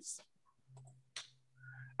communities.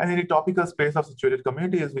 And in the topical space of situated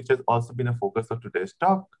communities, which has also been a focus of today's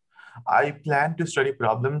talk, I plan to study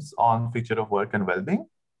problems on future of work and well-being.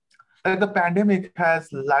 Like the pandemic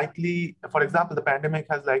has likely, for example, the pandemic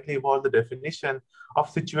has likely evolved the definition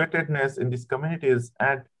of situatedness in these communities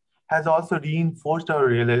and has also reinforced our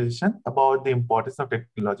realization about the importance of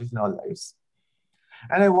technologies in our lives.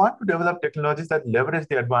 And I want to develop technologies that leverage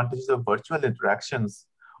the advantages of virtual interactions,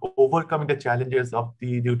 overcoming the challenges of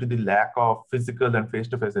due to the lack of physical and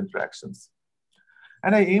face-to-face interactions.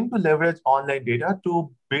 And I aim to leverage online data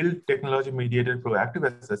to build technology-mediated proactive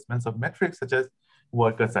assessments of metrics such as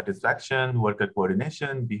worker satisfaction, worker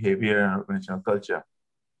coordination, behavior, and organizational culture.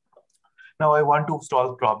 Now, I want to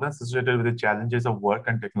solve problems associated with the challenges of work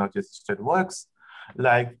and technology-assisted works,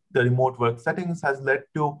 like the remote work settings has led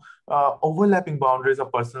to overlapping boundaries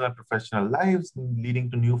of personal and professional lives, leading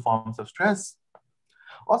to new forms of stress.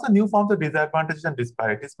 Also, new forms of disadvantages and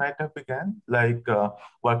disparities might have begun, like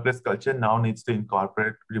workplace culture now needs to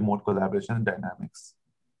incorporate remote collaboration dynamics.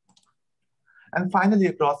 And finally,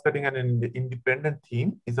 a cross-cutting and independent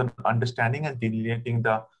theme is on understanding and delineating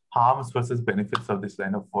the harms versus benefits of this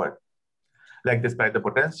line of work. Like despite the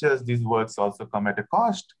potentials, these works also come at a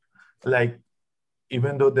cost. Like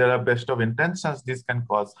even though there are best of intentions, these can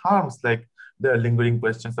cause harms. Like there are lingering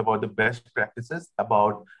questions about the best practices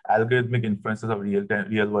about algorithmic inferences of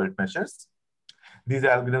real-world measures. These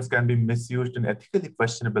algorithms can be misused in ethically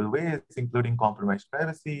questionable ways, including compromised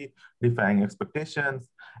privacy, defying expectations,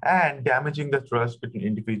 and damaging the trust between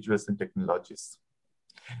individuals and technologies.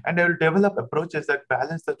 And I will develop approaches that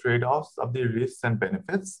balance the trade-offs of the risks and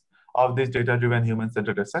benefits of these data-driven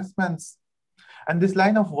human-centered assessments. And this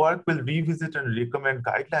line of work will revisit and recommend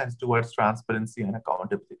guidelines towards transparency and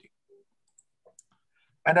accountability.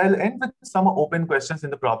 And I'll end with some open questions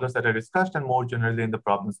in the problems that I discussed and more generally in the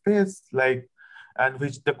problem space, and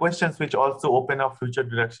the questions which also open up future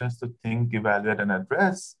directions to think, evaluate, and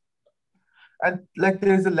address. And like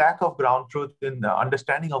there is a lack of ground truth in the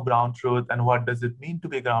understanding of ground truth and what does it mean to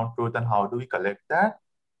be ground truth and how do we collect that?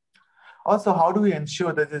 Also, how do we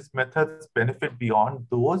ensure that these methods benefit beyond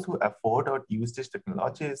those who afford or use these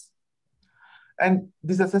technologies? And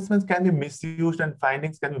these assessments can be misused and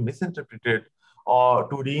findings can be misinterpreted or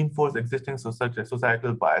to reinforce existing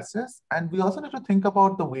societal biases. And we also need to think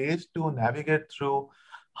about the ways to navigate through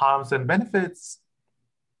harms and benefits.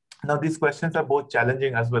 Now, these questions are both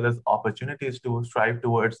challenging as well as opportunities to strive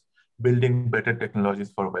towards building better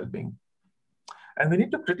technologies for well-being. And we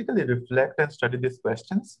need to critically reflect and study these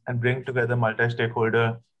questions and bring together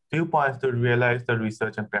multi-stakeholder viewpoints to realize the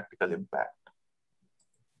research and practical impact.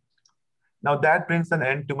 Now that brings an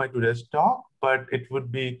end to my today's talk, but it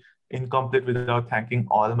would be incomplete without thanking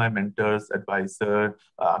all my mentors, advisors,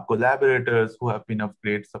 collaborators who have been of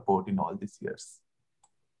great support in all these years.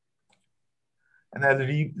 And I'll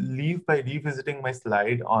leave by revisiting my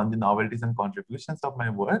slide on the novelties and contributions of my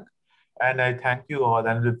work. And I thank you all, and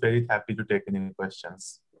I'm very happy to take any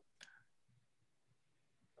questions.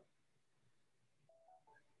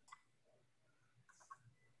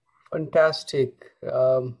 Fantastic.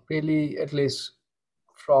 Really, at least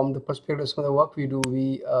from the perspective of some of the work we do,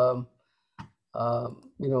 we, I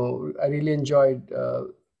really enjoyed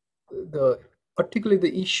particularly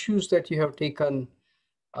the issues that you have taken,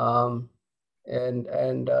 and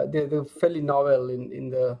they're fairly novel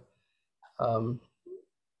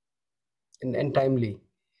and timely.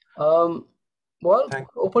 Well,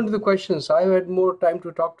 open to the questions. I had more time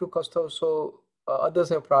to talk to Koustuv, so others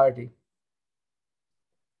have priority.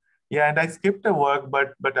 Yeah, and I skipped a work,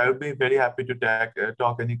 but I would be very happy to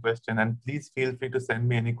talk any question. And please feel free to send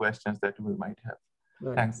me any questions that we might have.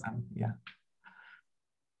 Right. Thanks, Sam. Yeah.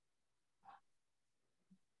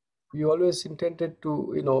 We always intended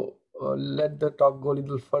to, let the talk go a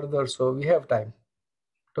little further, so we have time.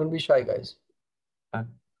 Don't be shy, guys.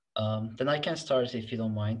 Then I can start if you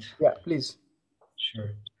don't mind. Yeah, please.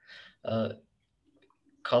 Sure.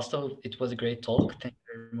 Koustuv, it was a great talk. Thank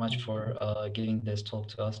you very much for giving this talk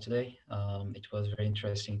to us today. It was very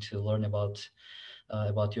interesting to learn about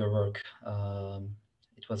your work.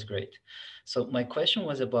 It was great. So my question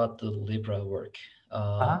was about the Libra work.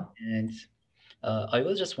 And I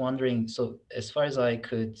was just wondering, so as far as I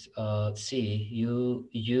could see, you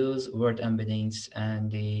use word embeddings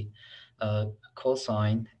and the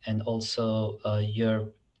cosine, and also you're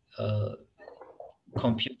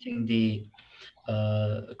computing the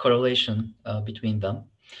correlation between them.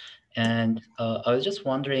 And I was just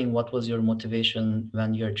wondering, what was your motivation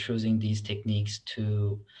when you're choosing these techniques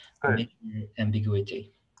to measure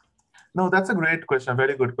ambiguity? No, that's a great question,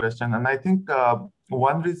 very good question. And I think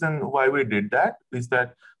one reason why we did that is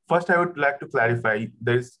that first I would like to clarify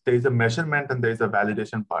there's a measurement and there's a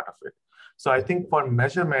validation part of it. So I think for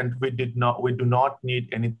measurement, we do not need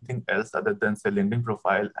anything else other than say LinkedIn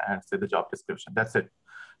profile and say the job description. That's it.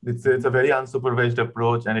 It's a very unsupervised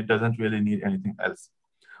approach and it doesn't really need anything else.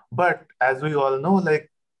 But as we all know, like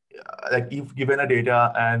if given a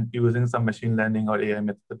data and using some machine learning or AI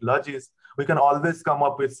methodologies, we can always come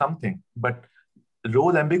up with something. But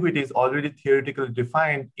role ambiguity is already theoretically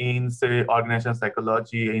defined in, say, organizational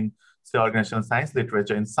psychology, in, say, organizational science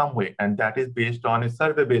literature in some way. And that is based on a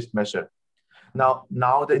survey-based measure. Now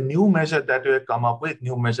the new measure that we have come up with,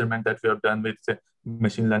 new measurement that we have done with, say,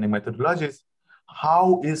 machine learning methodologies,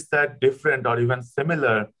 how is that different or even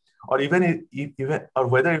similar, or even or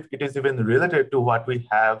whether it is even related to what we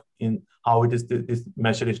have in how it is this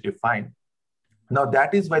measure is defined. Now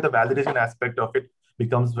that is why the validation aspect of it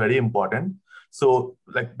becomes very important. So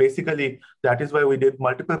like basically that is why we did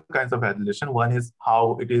multiple kinds of validation. One is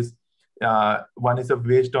how it is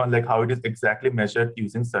based on like how it is exactly measured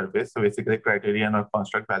using surveys. So basically criterion or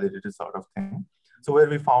construct validated sort of thing. So where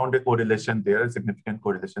we found a correlation there, a significant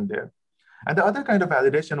correlation there. And the other kind of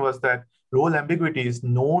validation was that role ambiguity is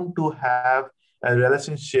known to have a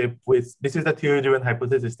relationship with, this is the theory-driven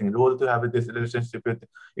hypothesis thing, role to have this relationship with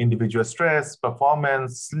individual stress,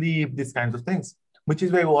 performance, sleep, these kinds of things, which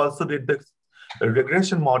is why we also did the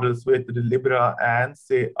regression models with the Libra and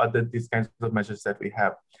say these kinds of measures that we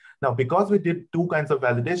have. Now, because we did two kinds of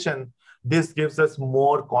validation, this gives us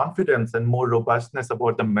more confidence and more robustness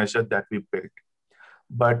about the measure that we built.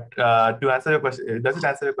 But to answer your question, does it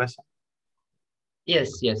answer your question?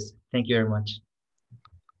 Yes. Thank you very much.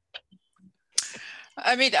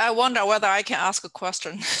 I mean, I wonder whether I can ask a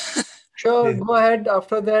question. Sure, go ahead.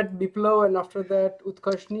 After that, Biplav, and after that,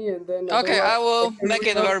 Utkarshni, and then... Okay, I will make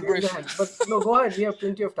it very brief. But no, go ahead. We have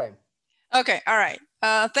plenty of time. Okay, all right.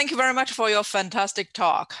 Thank you very much for your fantastic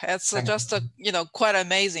talk. It's just quite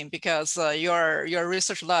amazing because your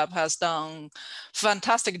research lab has done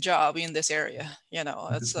fantastic job in this area.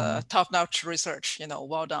 It's top-notch research.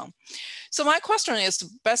 Well done. So my question is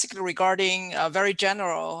basically regarding very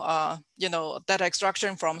general, data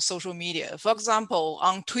extraction from social media. For example,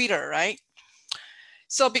 on Twitter, right?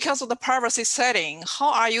 So because of the privacy setting,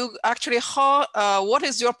 what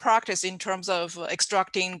is your practice in terms of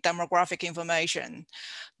extracting demographic information?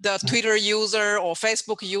 The Twitter user or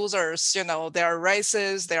Facebook users, their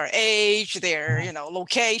races, their age, their,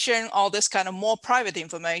 location, all this kind of more private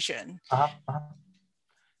information.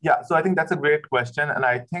 Yeah, so I think that's a great question. And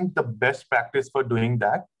I think the best practice for doing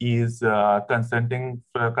that is consent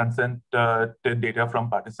data from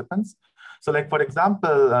participants. So like, for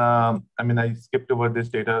example, I skipped over this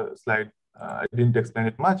data slide. I didn't explain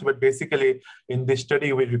it much, but basically in this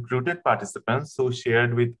study, we recruited participants who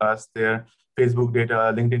shared with us their Facebook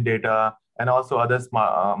data, LinkedIn data, and also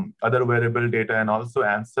other wearable data, and also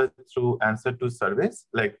answered to surveys,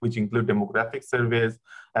 like which include demographic surveys,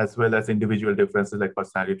 as well as individual differences like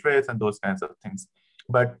personality traits and those kinds of things.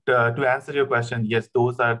 But to answer your question, yes,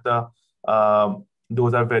 those are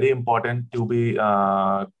very important to be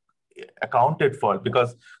accounted for,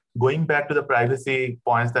 because going back to the privacy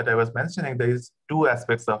points that I was mentioning, there is two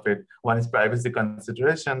aspects of it. One is privacy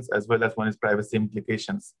considerations, as well as one is privacy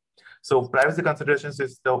implications. So privacy considerations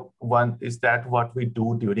is that what we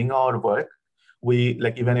do during our work. We,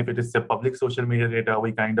 like, even if it is a public social media data,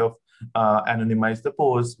 we kind of anonymize the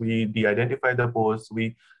posts, we de-identify the posts,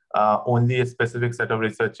 we only a specific set of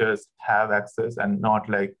researchers have access, and not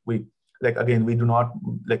like we do not,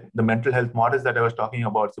 like the mental health models that I was talking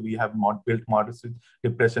about. So we have not built models with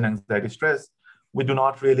depression, anxiety, stress. We do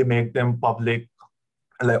not really make them public,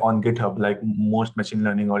 like on GitHub, like most machine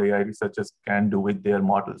learning or AI researchers can do with their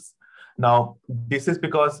models. Now, this is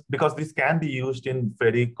because this can be used in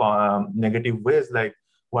very negative ways. Like,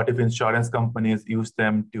 what if insurance companies use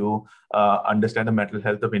them to understand the mental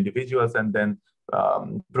health of individuals and then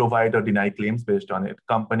provide or deny claims based on it?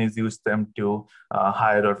 Companies use them to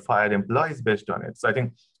hire or fire employees based on it. So I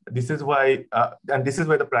think this is why, and this is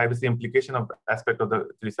where the privacy implication of aspect of the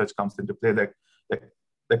research comes into play.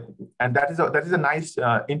 And that is a nice,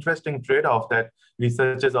 interesting trade-off that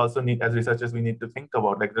researchers also need. As researchers, we need to think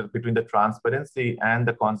about, like, between the transparency and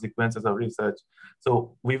the consequences of research.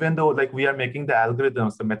 So even though, like, we are making the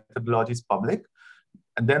algorithms, the methodology is public,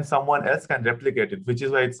 and then someone else can replicate it, which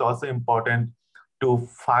is why it's also important to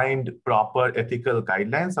find proper ethical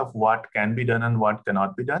guidelines of what can be done and what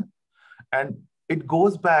cannot be done. And it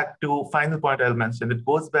goes back to final point I'll mention. It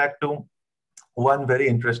goes back to one very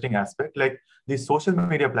interesting aspect, like these social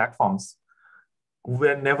media platforms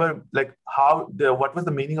were never like what was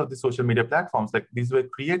the meaning of the social media platforms? Like, these were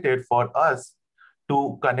created for us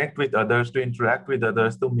to connect with others, to interact with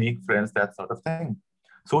others, to make friends, that sort of thing.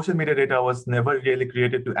 Social media data was never really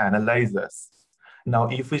created to analyze us. Now,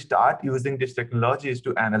 if we start using these technologies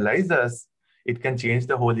to analyze us, it can change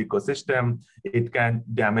the whole ecosystem. It can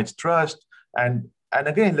damage trust. And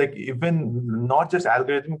again, like, even not just from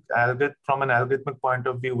an algorithmic point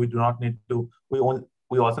of view, we do not need to, we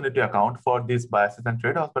also need to account for these biases and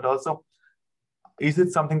trade-offs, but also, is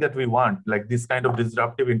it something that we want? Like, this kind of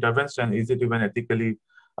disruptive intervention, is it even ethically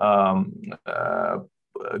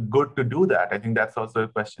good to do that? I think that's also a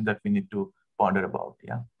question that we need to ponder about.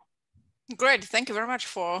 Yeah. Great. Thank you very much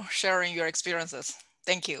for sharing your experiences.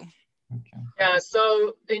 Thank you. Okay. Yeah,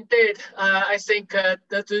 so indeed, I think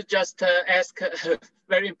that to just ask a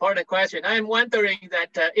very important question. I'm wondering that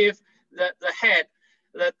if the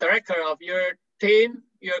director of your team,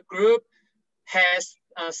 your group, has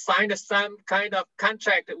signed some kind of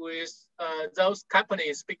contract with those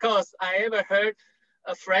companies, because I ever heard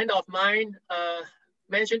a friend of mine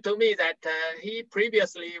mention to me that he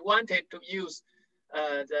previously wanted to use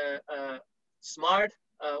the smart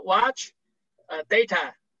watch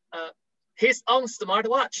data, his own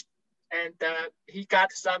smartwatch, and he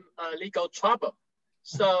got some legal trouble.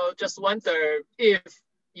 So just wonder if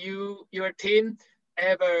your team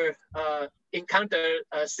ever encountered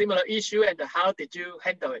a similar issue, and how did you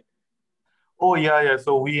handle it? Oh, yeah.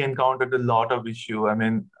 So we encountered a lot of issue. I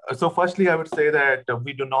mean, so firstly, I would say that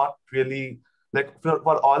we do not really, like,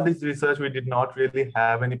 for all this research, we did not really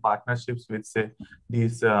have any partnerships with, say,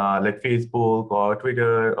 these like Facebook or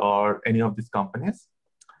Twitter or any of these companies.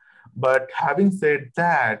 But having said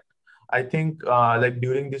that, I think like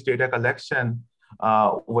during this data collection,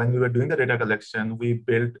 when we were doing the data collection, we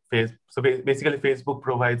built so basically Facebook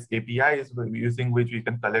provides APIs using which we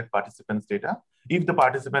can collect participants' data if the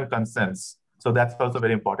participant consents. So that's also a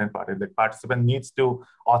very important part. Like participant needs to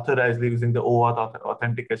authorize using the OAuth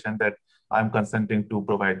authentication that I'm consenting to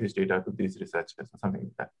provide this data to these researchers or something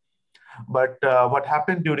like that. But what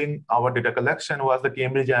happened during our data collection was the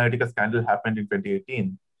Cambridge Analytica scandal happened in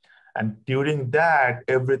 2018. And during that,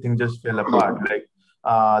 everything just fell apart.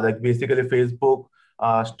 Like basically Facebook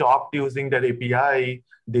stopped using that API.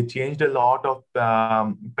 They changed a lot of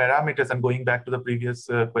parameters. And going back to the previous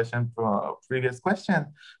question,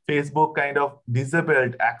 Facebook kind of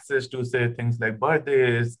disabled access to say things like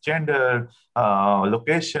birthdays, gender,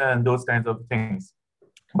 location, those kinds of things.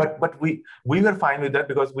 But we were fine with that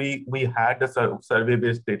because we had the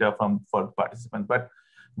survey-based data for participants.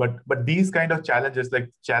 But these kind of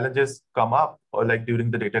challenges come up or like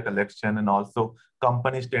during the data collection, and also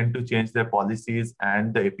companies tend to change their policies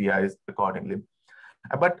and the APIs accordingly.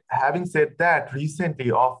 But having said that, recently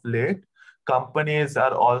of late, companies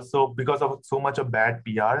are also, because of so much of bad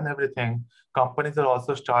PR and everything, companies are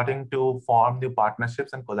also starting to form new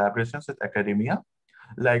partnerships and collaborations with academia.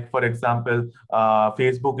 Like, for example,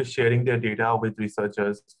 Facebook is sharing their data with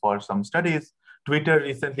researchers for some studies. Twitter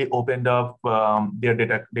recently opened up their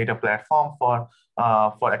data platform for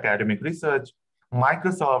academic research.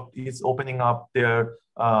 Microsoft is opening up their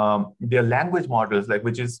language models, like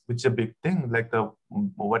which is a big thing, like the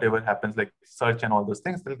whatever happens, like search and all those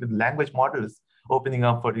things. The language models opening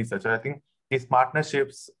up for research. I think these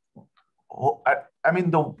partnerships. I mean,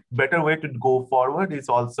 the better way to go forward is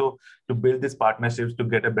also to build these partnerships to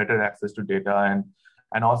get a better access to data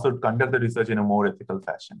and also conduct the research in a more ethical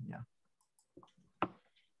fashion. Yeah.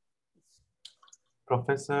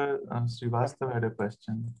 Professor Srivastav had a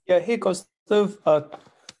question. Yeah, hey Koustuv,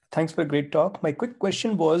 thanks for a great talk. My quick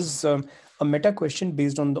question was a meta question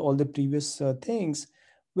based on all the previous things,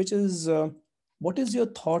 which is, what is your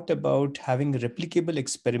thought about having replicable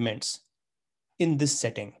experiments in this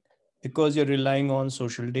setting? Because you're relying on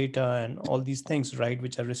social data and all these things, right,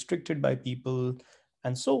 which are restricted by people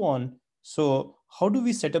and so on. So how do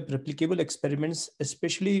we set up replicable experiments,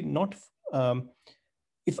 especially not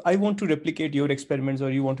if I want to replicate your experiments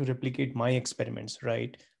or you want to replicate my experiments,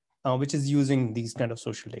 right, which is using these kind of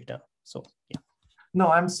social data. So yeah. No,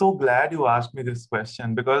 I'm so glad you asked me this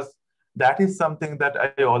question, because that is something that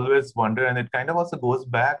I always wonder, and it kind of also goes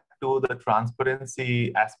back to the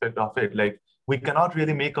transparency aspect of it. Like, we cannot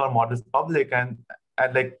really make our models public, and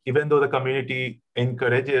like, even though the community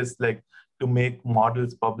encourages like to make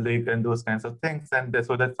models public and those kinds of things, and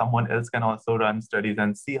so that someone else can also run studies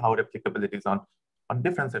and see how replicability is on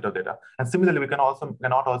different set of data. And similarly, we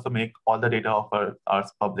cannot also make all the data of ours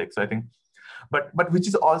public. So I think, but which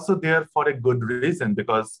is also there for a good reason,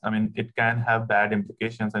 because I mean, it can have bad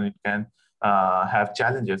implications and it can have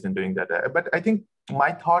challenges in doing that. But I think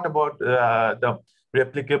my thought about the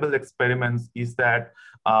replicable experiments is that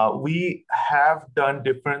we have done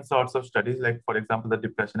different sorts of studies, like for example, the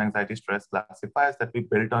depression, anxiety, stress classifiers that we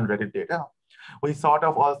built on Reddit data. We sort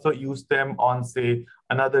of also use them on, say,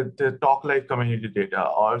 another Talk Live community data,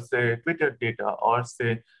 or say Twitter data, or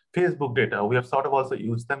say Facebook data. We have sort of also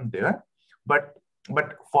used them there. But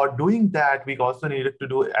for doing that, we also needed to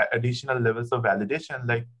do additional levels of validation,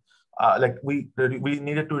 like we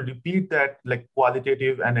needed to repeat that like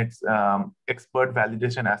qualitative and expert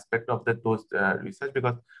validation aspect of those research,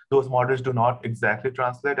 because those models do not exactly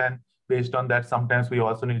translate, and based on that, sometimes we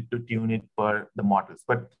also need to tune it for the models.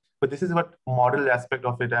 But this is what model aspect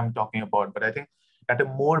of it I'm talking about. But I think at a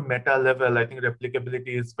more meta level, I think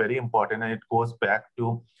replicability is very important, and it goes back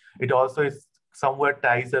to, it also is somewhere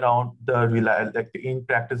ties around the in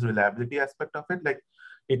practice reliability aspect of it. Like,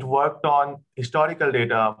 it worked on historical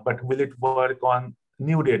data, but will it work on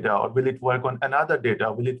new data, or will it work on another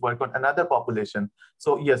data? Will it work on another population?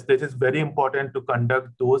 So yes, this is very important to conduct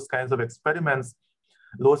those kinds of experiments,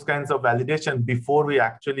 those kinds of validation before we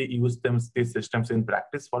actually use these systems in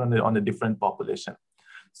practice for on a different population.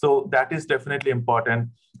 So that is definitely important.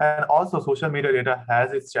 And also social media data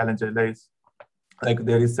has its challenges. Like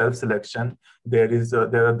there is self-selection, there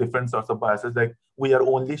are different sorts of biases. Like, we are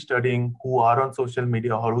only studying who are on social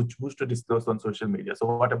media or who choose to disclose on social media. So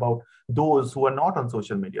what about those who are not on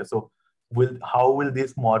social media? So how will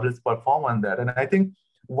these models perform on that? And I think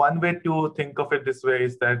one way to think of it this way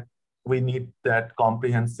is that we need that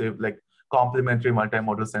comprehensive, like complementary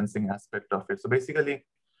multimodal sensing aspect of it. So basically,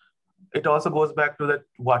 it also goes back to that,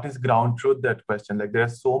 what is ground truth, that question. Like, there are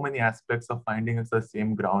so many aspects of finding it's the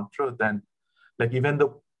same ground truth. And like, even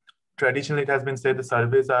though traditionally it has been said the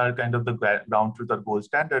surveys are kind of the ground truth or gold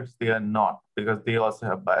standards, they are not, because they also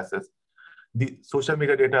have biases. the social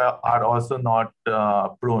media data are also not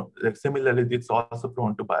prone, like similarly, it's also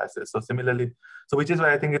prone to biases. So similarly, so which is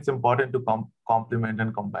why I think it's important to complement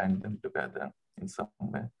and combine them together in some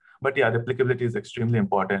way. But yeah, replicability is extremely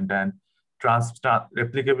important, and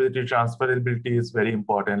replicability, transferability is very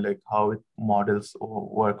important, like how models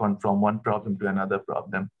work on from one problem to another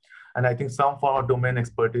problem. And I think some form of domain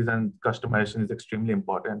expertise and customization is extremely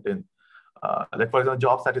important in, like for example,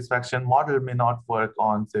 job satisfaction model may not work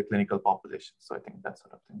on, say, clinical population. So I think that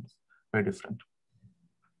sort of thing is very different.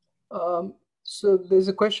 So there's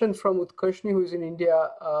a question from Utkarshni, who is in India.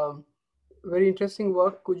 Very interesting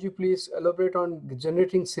work. Could you please elaborate on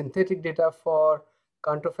generating synthetic data for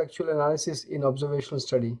counterfactual analysis in observational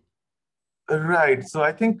study? Right. So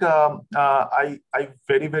I think I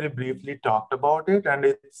very, very briefly talked about it, and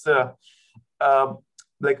it's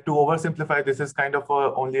like, to oversimplify, this is kind of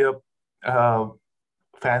only a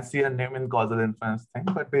fancier name in causal inference thing,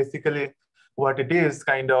 but basically what it is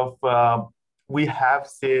kind of, we have,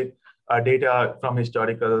 say, data from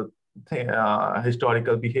historical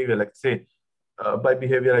behavior, like say, by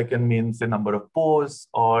behavior, I can mean, say, number of posts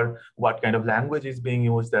or what kind of language is being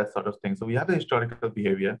used, that sort of thing. So we have the historical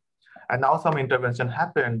behavior, and now some intervention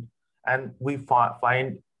happened, and we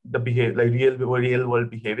find the behavior, like real world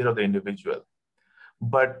behavior of the individual.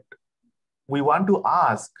 But we want to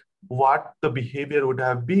ask what the behavior would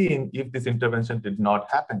have been if this intervention did not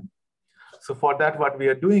happen. So for that, what we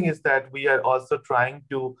are doing is that we are also trying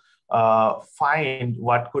to find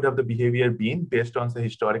what could have the behavior been based on the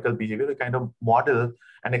historical behavior, a kind of model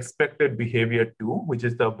an expected behavior too, which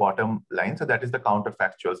is the bottom line. So that is the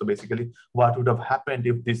counterfactual. So basically, what would have happened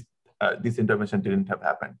if this intervention didn't have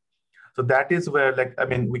happened? So that is where, like, I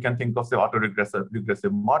mean, we can think of the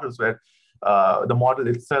regressive models where the model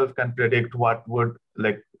itself can predict what would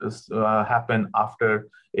happen after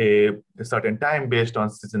a certain time based on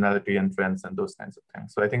seasonality and trends and those kinds of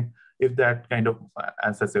things. So I think if that kind of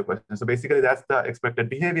answers your question. So basically that's the expected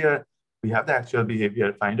behavior. We have the actual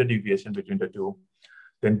behavior, find a deviation between the two,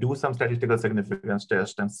 then do some statistical significance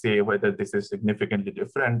test and say whether this is significantly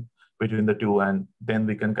different between the two. And then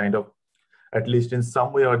we can kind of, at least in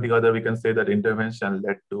some way or the other, we can say that intervention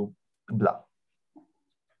led to blah.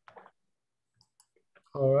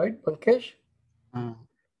 All right, Pankaj? I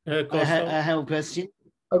have a question.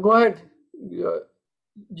 Go ahead.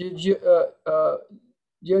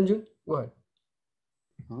 Jianjun, go ahead.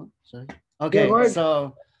 Sorry. Okay, go ahead.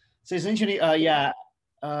 So essentially, can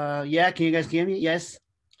you guys hear me? Yes.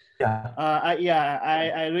 Yeah.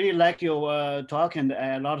 I really like your talk and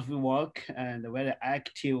a lot of work and very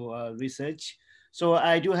active research. So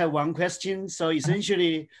I do have one question. So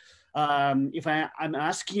essentially, if I'm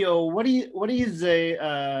asking you, what is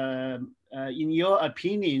the in your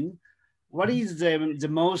opinion, what is the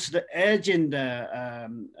most urgent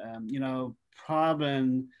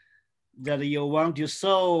problem that you want to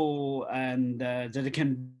solve and that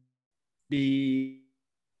can be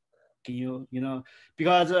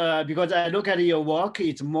because I look at your work,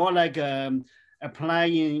 it's more like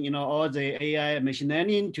applying all the AI machine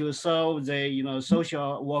learning to solve the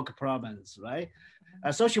social work problems, right?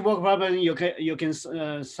 A social work problem, you can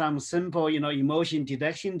some simple emotion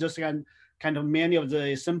detection, just kind of many of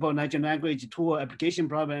the simple natural language tool application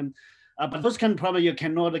problem, but those kind of problem you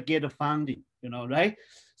cannot get funding, right?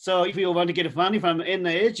 So if you want to get funding from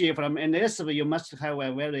NIH, from NSF, you must have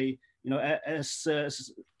a very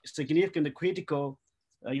significant critical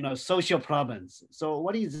social problems. So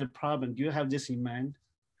what is the problem? Do you have this in mind?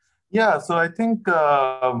 Yeah, so I think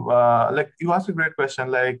like you asked a great question.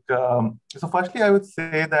 Like, so firstly, I would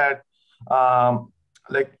say that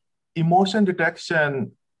like emotion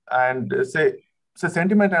detection and say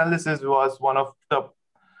sentiment analysis was one of the,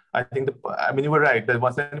 I think you were right, that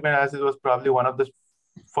sentiment analysis was probably one of the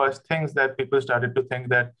first things that people started to think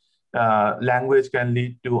that language can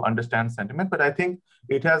lead to understand sentiment. But I think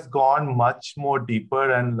it has gone much more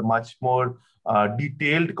deeper and much more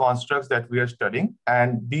detailed constructs that we are studying.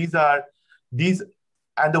 And the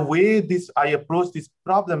way I approach these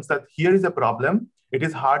problems, that here is a problem, it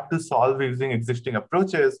is hard to solve using existing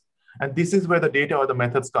approaches. And this is where the data or the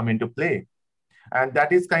methods come into play. And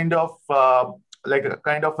that is kind of like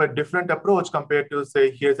a different approach compared to,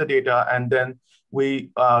 say, here's the data, and then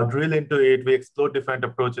we drill into it, we explore different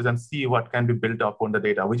approaches and see what can be built up on the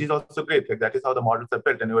data, which is also great. Like, that is how the models are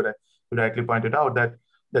built. And you rightly pointed out that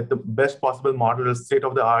the best possible models,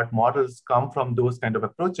 state-of-the-art models, come from those kind of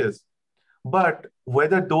approaches. But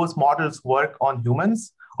whether those models work on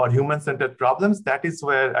humans or human-centered problems, that is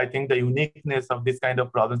where I think the uniqueness of this kind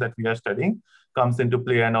of problems that we are studying comes into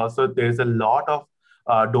play. And also there's a lot of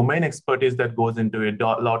domain expertise that goes into it, a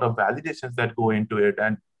lot of validations that go into it.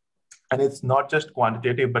 And And it's not just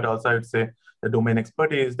quantitative, but also I would say the domain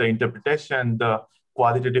expertise, the interpretation, the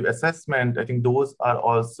qualitative assessment. I think those are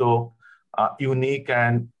also unique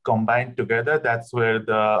and combined together. That's where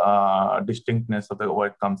the distinctness of the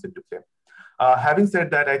work comes into play. Having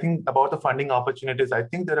said that, I think about the funding opportunities, I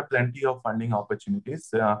think there are plenty of funding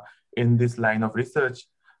opportunities in this line of research.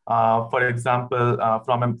 For example,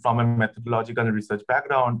 from a methodological and research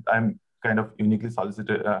background, I'm kind of uniquely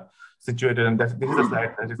situated, and this is a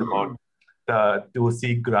slide that is about to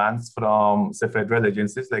seek grants from, say, federal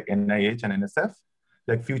agencies like NIH and NSF.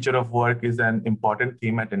 Like future of work is an important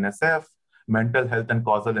theme at NSF. Mental health and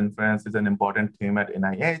causal inference is an important theme at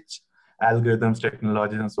NIH. Algorithms,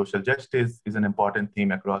 technologies, and social justice is an important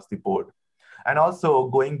theme across the board. And also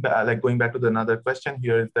going back to another question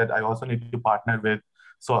here is that I also need to partner with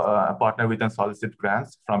and solicit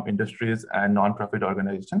grants from industries and nonprofit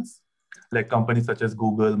organizations. Like companies such as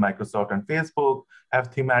Google, Microsoft, and Facebook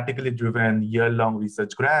have thematically driven year-long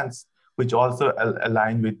research grants, which also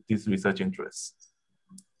align with these research interests.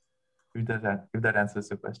 If that answers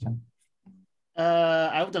your question.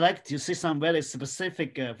 I would like to see some very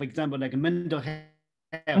specific, for example, like mental health.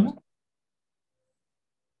 Mm-hmm.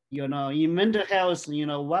 You know, in mental health, you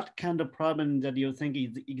know, what kind of problem that you think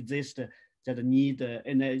exists that need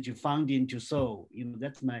energy funding to solve? You know,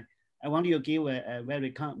 that's my. I want you to give a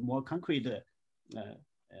very more concrete,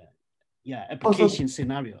 application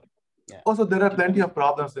scenario. Yeah. Also, there are plenty of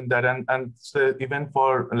problems in that, and so even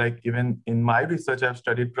in my research, I've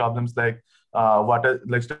studied problems like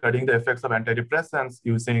studying the effects of antidepressants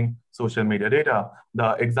using social media data.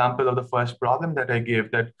 The example of the first problem that I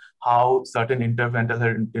gave, that how certain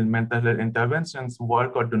mental health interventions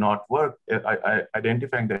work or do not work,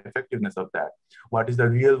 identifying the effectiveness of that. What is the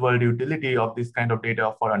real world utility of this kind of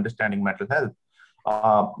data for understanding mental health?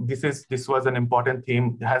 This was an important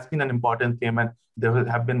theme, has been an important theme, and there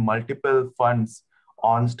have been multiple funds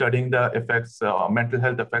on studying the effects, mental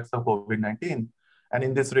health effects of COVID-19. And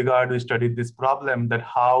in this regard, we studied this problem, that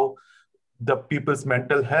how the people's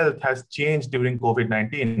mental health has changed during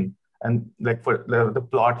COVID-19. And like for the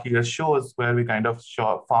plot here shows where we kind of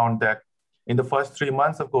found that in the first 3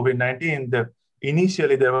 months of COVID-19,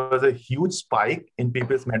 initially there was a huge spike in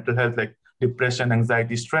people's mental health, like depression,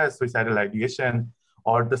 anxiety, stress, suicidal ideation,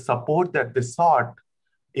 or the support that they sought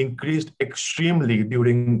increased extremely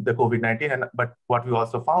during the COVID-19. But what we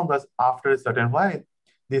also found was after a certain while,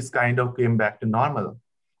 this kind of came back to normal.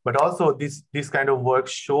 But also this kind of work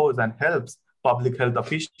shows and helps public health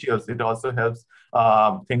officials. It also helps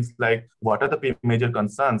things like, what are the major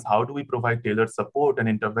concerns? How do we provide tailored support and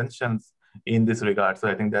interventions in this regard? So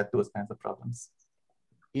I think that those kinds of problems.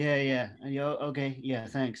 Yeah. Okay. Yeah.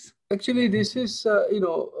 Thanks. Actually, this is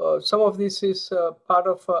some of this is part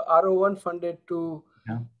of R01 funded to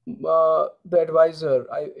the advisor,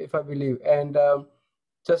 if I believe. And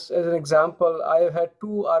just as an example, I have had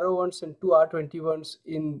 2 R01s and 2 R21s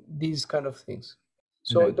in these kind of things.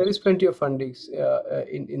 So there is plenty of fundings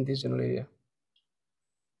in this general area.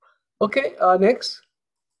 Okay, next.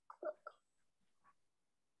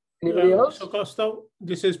 Anybody else? So Koustuv,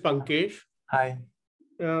 this is Pankaj. Hi.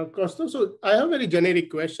 Koustuv, so I have a very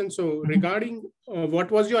generic question. So regarding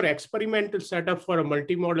what was your experimental setup for a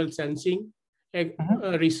multimodal sensing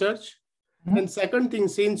research? And second thing,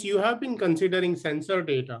 since you have been considering sensor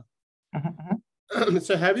data,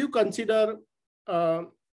 so have you considered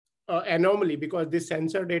anomaly, because this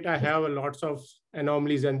sensor data have lots of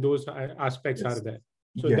anomalies and those aspects are there.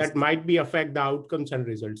 So that might be affect the outcomes and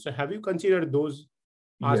results. So have you considered those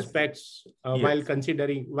aspects while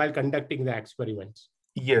conducting the experiments?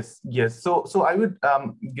 Yes. So I would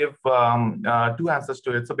give 2 answers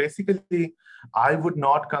to it. So basically, I would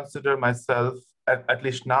not consider myself, at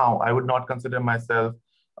least now, I would not consider myself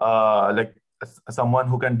like someone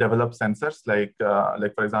who can develop sensors, like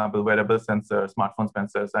for example, wearable sensors, smartphone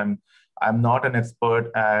sensors. I'm not an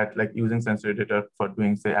expert at like using sensory data for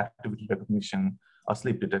doing, say, activity recognition or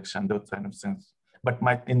sleep detection, those kind of things. But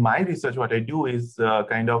in my research, what I do is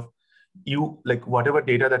whatever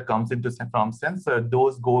data that comes from sensor,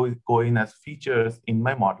 those go in as features in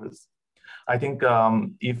my models. I think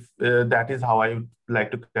if that is how I would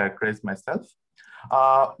like to characterize myself.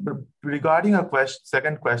 Regarding a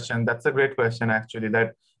second question, that's a great question actually,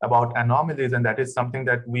 that about anomalies, and that is something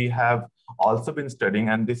that we have also been studying,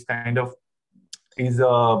 and this kind of is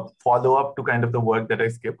a follow-up to kind of the work that I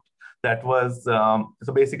skipped. That was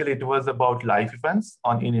so basically it was about life events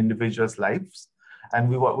in individuals' lives. And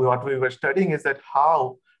what we were studying is that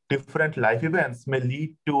how different life events may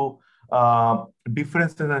lead to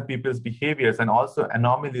differences in people's behaviors and also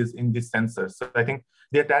anomalies in these sensors. So I think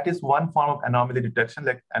that is one form of anomaly detection,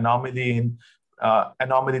 like anomaly in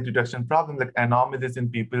anomaly detection problem, like anomalies in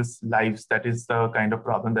people's lives. That is the kind of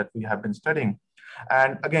problem that we have been studying.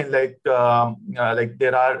 And again, like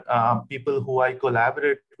there are people who I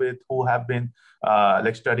collaborate with who have been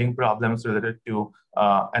like studying problems related to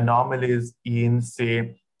anomalies in,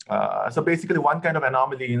 say, so basically one kind of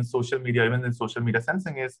anomaly in social media, even in social media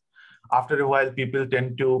sensing, is after a while people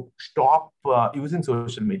tend to stop using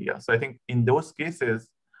social media. So I think in those cases,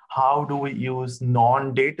 how do we use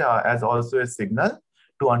non-data as also a signal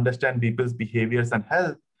to understand people's behaviors and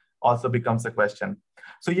health also becomes a question.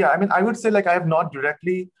 So yeah, I mean, I would say like I have not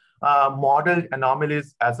directly modeled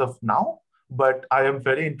anomalies as of now, but I am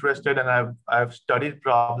very interested, and I've studied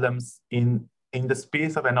problems in the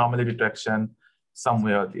space of anomaly detection some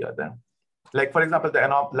way or the other. Like for example, the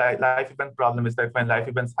life event problem is like when life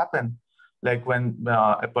events happen, like when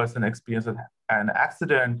a person experiences an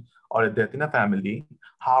accident or a death in a family,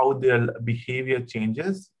 how their behavior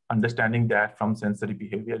changes. Understanding that from sensory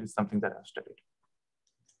behavior is something that I've studied.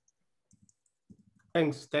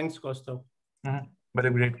 Thanks, Koustuv. But a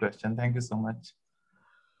great question. Thank you so much.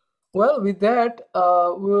 Well, with that,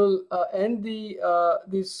 we'll end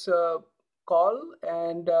this call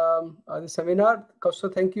and the seminar.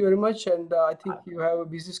 Koustuv, thank you very much. And I think you have a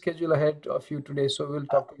busy schedule ahead of you today, so we'll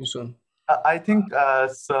talk to you soon. I think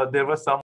so there was some